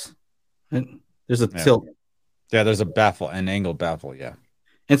like this. And there's a tilt. Yeah, there's an angled baffle. Yeah.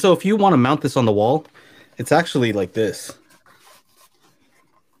 And so if you want to mount this on the wall, it's actually like this.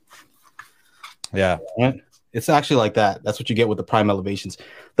 Yeah. Right? It's actually like that. That's what you get with the prime elevations.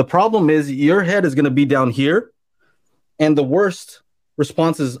 The problem is your head is going to be down here, and the worst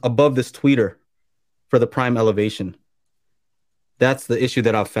response is above this tweeter for the prime elevation. That's the issue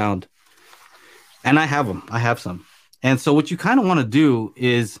that I've found. And I have them. I have some. And so what you kind of want to do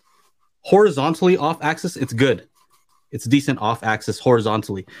is horizontally off axis. It's good. It's decent off axis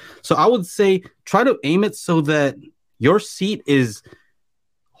horizontally. So I would say try to aim it so that your seat is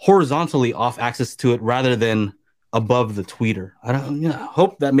horizontally off axis to it rather than above the tweeter. I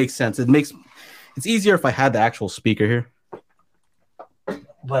hope that makes sense. It's easier if I had the actual speaker here.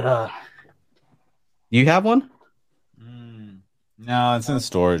 But you have one? No, it's in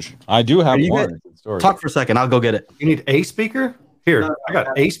storage. I do have one. Talk for a second. I'll go get it. You need a speaker? Here, I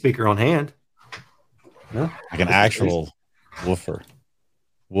got a speaker on hand. No? Like an actual woofer.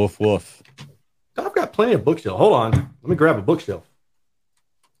 Woof, woof. I've got plenty of bookshelf. Hold on. Let me grab a bookshelf.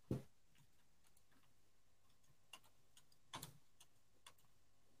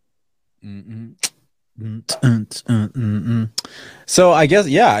 So I guess,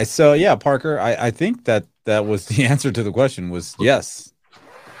 yeah. So yeah, Parker, I think that was the answer to the question was yes.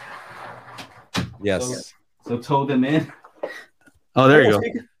 Yes. So toe them in. Oh, there you go.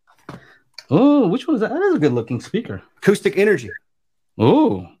 Oh, which one is that? That is a good looking speaker. Acoustic Energy.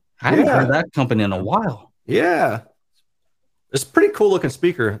 Oh, I haven't heard of that company in a while. Yeah. It's a pretty cool looking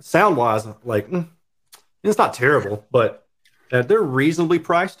speaker. Sound wise, like it's not terrible, but they're reasonably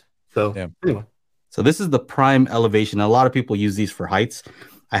priced. So anyway. So this is the prime elevation. A lot of people use these for heights.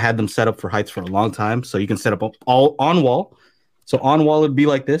 I had them set up for heights for a long time. So you can set up all on wall. So on wall would be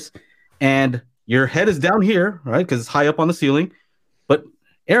like this. And your head is down here, right? Because it's high up on the ceiling. But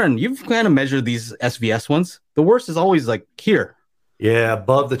Aaron, you've kind of measured these SVS ones. The worst is always like here. Yeah,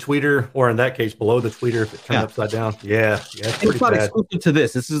 above the tweeter, or in that case, below the tweeter if it turned upside down. Yeah, it's not exclusive to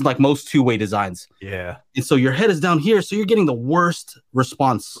this. This is like most two-way designs. Yeah. And so your head is down here, so you're getting the worst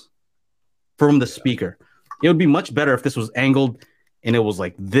response from the speaker. It would be much better if this was angled and it was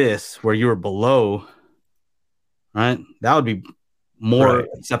like this, where you were below, right? That would be more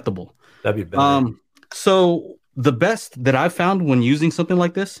acceptable. That'd be better. So the best that I've found when using something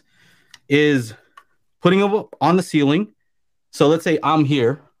like this is putting it on the ceiling. So let's say I'm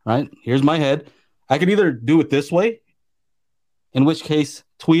here, right? Here's my head. I could either do it this way, in which case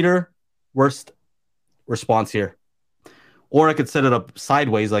tweeter, worst response here. Or I could set it up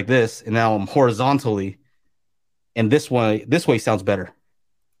sideways like this, and now I'm horizontally, and this way sounds better. Does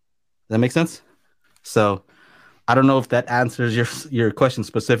that make sense? So I don't know if that answers your question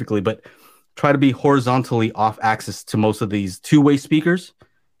specifically, but try to be horizontally off axis to most of these two-way speakers.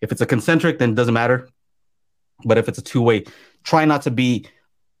 If it's a concentric, then it doesn't matter. But if it's a two-way, try not to be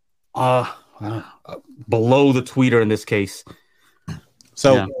below the tweeter in this case.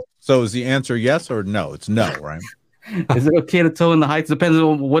 So is the answer yes or no? It's no, right? Is it okay to toe in the heights? Depends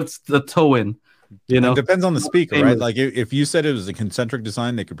on what's the toe in. You know, it depends on the speaker, right? Like if you said it was a concentric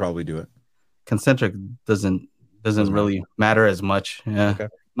design, they could probably do it. Concentric doesn't really matter as much. Yeah, okay.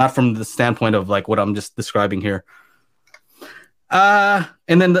 Not from the standpoint of like what I'm just describing here. And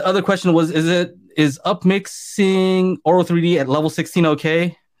then the other question was, is upmixing Oro 3D at level 16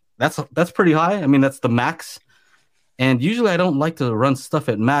 okay? That's pretty high. I mean, that's the max. And usually I don't like to run stuff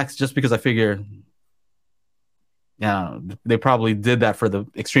at max just because I figure, yeah, they probably did that for the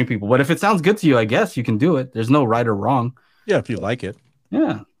extreme people. But if it sounds good to you, I guess you can do it. There's no right or wrong. Yeah, if you like it.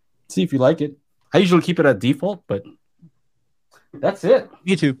 Yeah. See if you like it. I usually keep it at default, but that's it.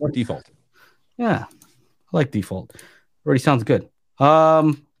 Me too. Default. Yeah. I like default. Already sounds good.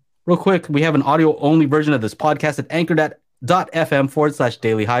 Real quick, we have an audio-only version of this podcast at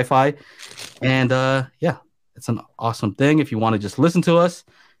anchor.fm/daily hi-fi. And yeah, it's an awesome thing if you want to just listen to us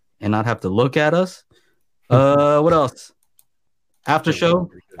and not have to look at us. What else? After show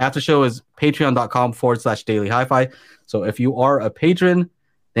is patreon.com/daily hi-fi. So if you are a patron,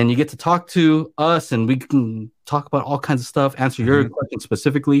 then you get to talk to us, and we can talk about all kinds of stuff, answer your questions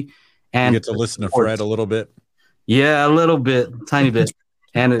specifically, and you get to listen to Fred a little bit. Yeah, a little bit, tiny bit,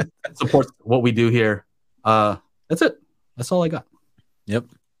 and it supports what we do here. That's it. That's all I got. Yep.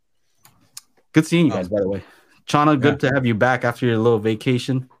 Good seeing you guys, by the way. Chana, good to have you back after your little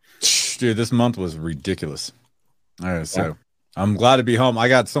vacation. Dude, this month was ridiculous. All right, so I'm glad to be home. I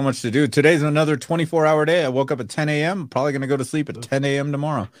got so much to do. Today's another 24-hour day. I woke up at 10 a.m. Probably going to go to sleep at 10 a.m.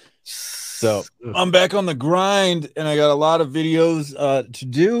 tomorrow. So I'm back on the grind, and I got a lot of videos to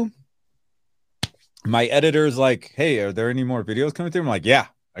do. My editor's like, hey, are there any more videos coming through? I'm like, yeah,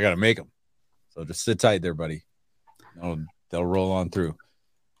 I got to make them. So just sit tight there, buddy. They'll roll on through.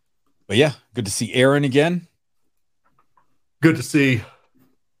 But yeah, good to see Aaron again. Good to see.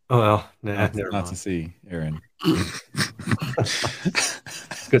 Oh, well, not to see Aaron.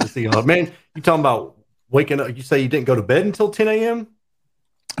 Good to see you. Man, you talking about waking up? You say you didn't go to bed until 10 a.m.?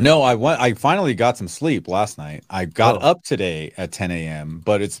 No, I finally got some sleep last night. I got up today at 10 a.m.,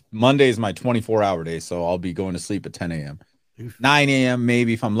 but Monday is my 24-hour day, so I'll be going to sleep at 10 a.m. 9 a.m.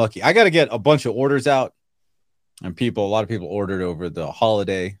 maybe if I'm lucky. I got to get a bunch of orders out, and a lot of people ordered over the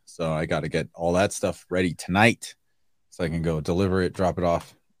holiday, so I got to get all that stuff ready tonight so I can go deliver it, drop it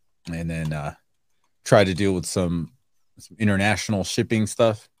off, and then try to deal with some international shipping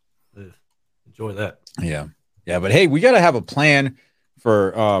stuff. Enjoy that. Yeah. But hey, we got to have a plan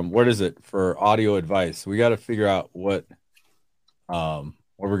for for audio advice. We got to figure out what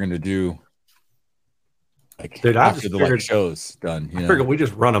we're gonna do. Like, dude, after the show's done, I figured we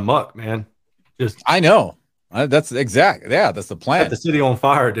just run amok, man. I know. That's that's the plan. Set the city on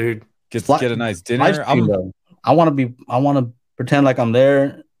fire, dude. Get a nice dinner. I want to pretend like I'm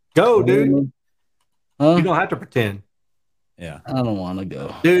there. Go, dude. You don't have to pretend. Yeah, I don't want to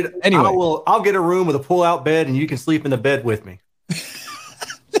go, dude. Anyway, I'll get a room with a pull-out bed, and you can sleep in the bed with me.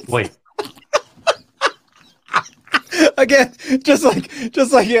 Wait. Again, just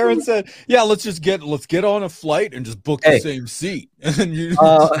like Aaron said, yeah, let's get on a flight and just book the same seat, and then you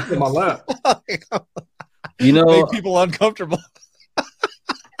in my lap. Make people uncomfortable.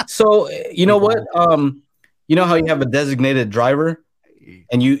 So you know what? You know how you have a designated driver,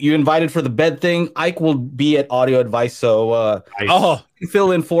 and you invited for the bed thing. Ike will be at audio advice, so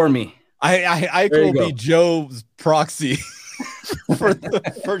fill in for me. Ike will be Joe's proxy.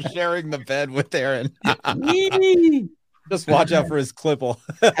 for sharing the bed with Aaron. Just watch out for his clipple.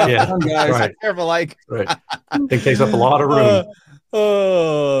 Yeah, guys, right. Careful, like. Right. It takes up a lot of room.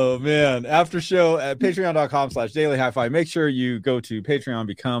 Oh man! After show at patreon.com/dailyhifi. Make sure you go to Patreon,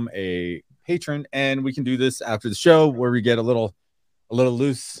 become a patron, and we can do this after the show where we get a little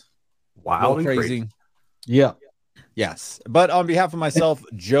loose, wild, and crazy. Yeah. Yes. But on behalf of myself,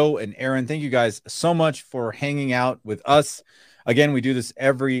 Joe, and Aaron, thank you guys so much for hanging out with us. Again, we do this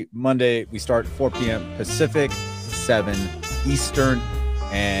every Monday. We start 4 p.m. Pacific, 7 Eastern.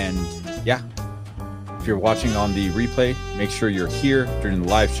 And yeah, if you're watching on the replay, make sure you're here during the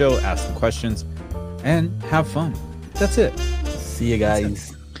live show, ask some questions, and have fun. That's it. See you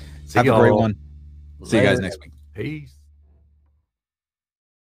guys. Have a great one. See you guys next week. Peace.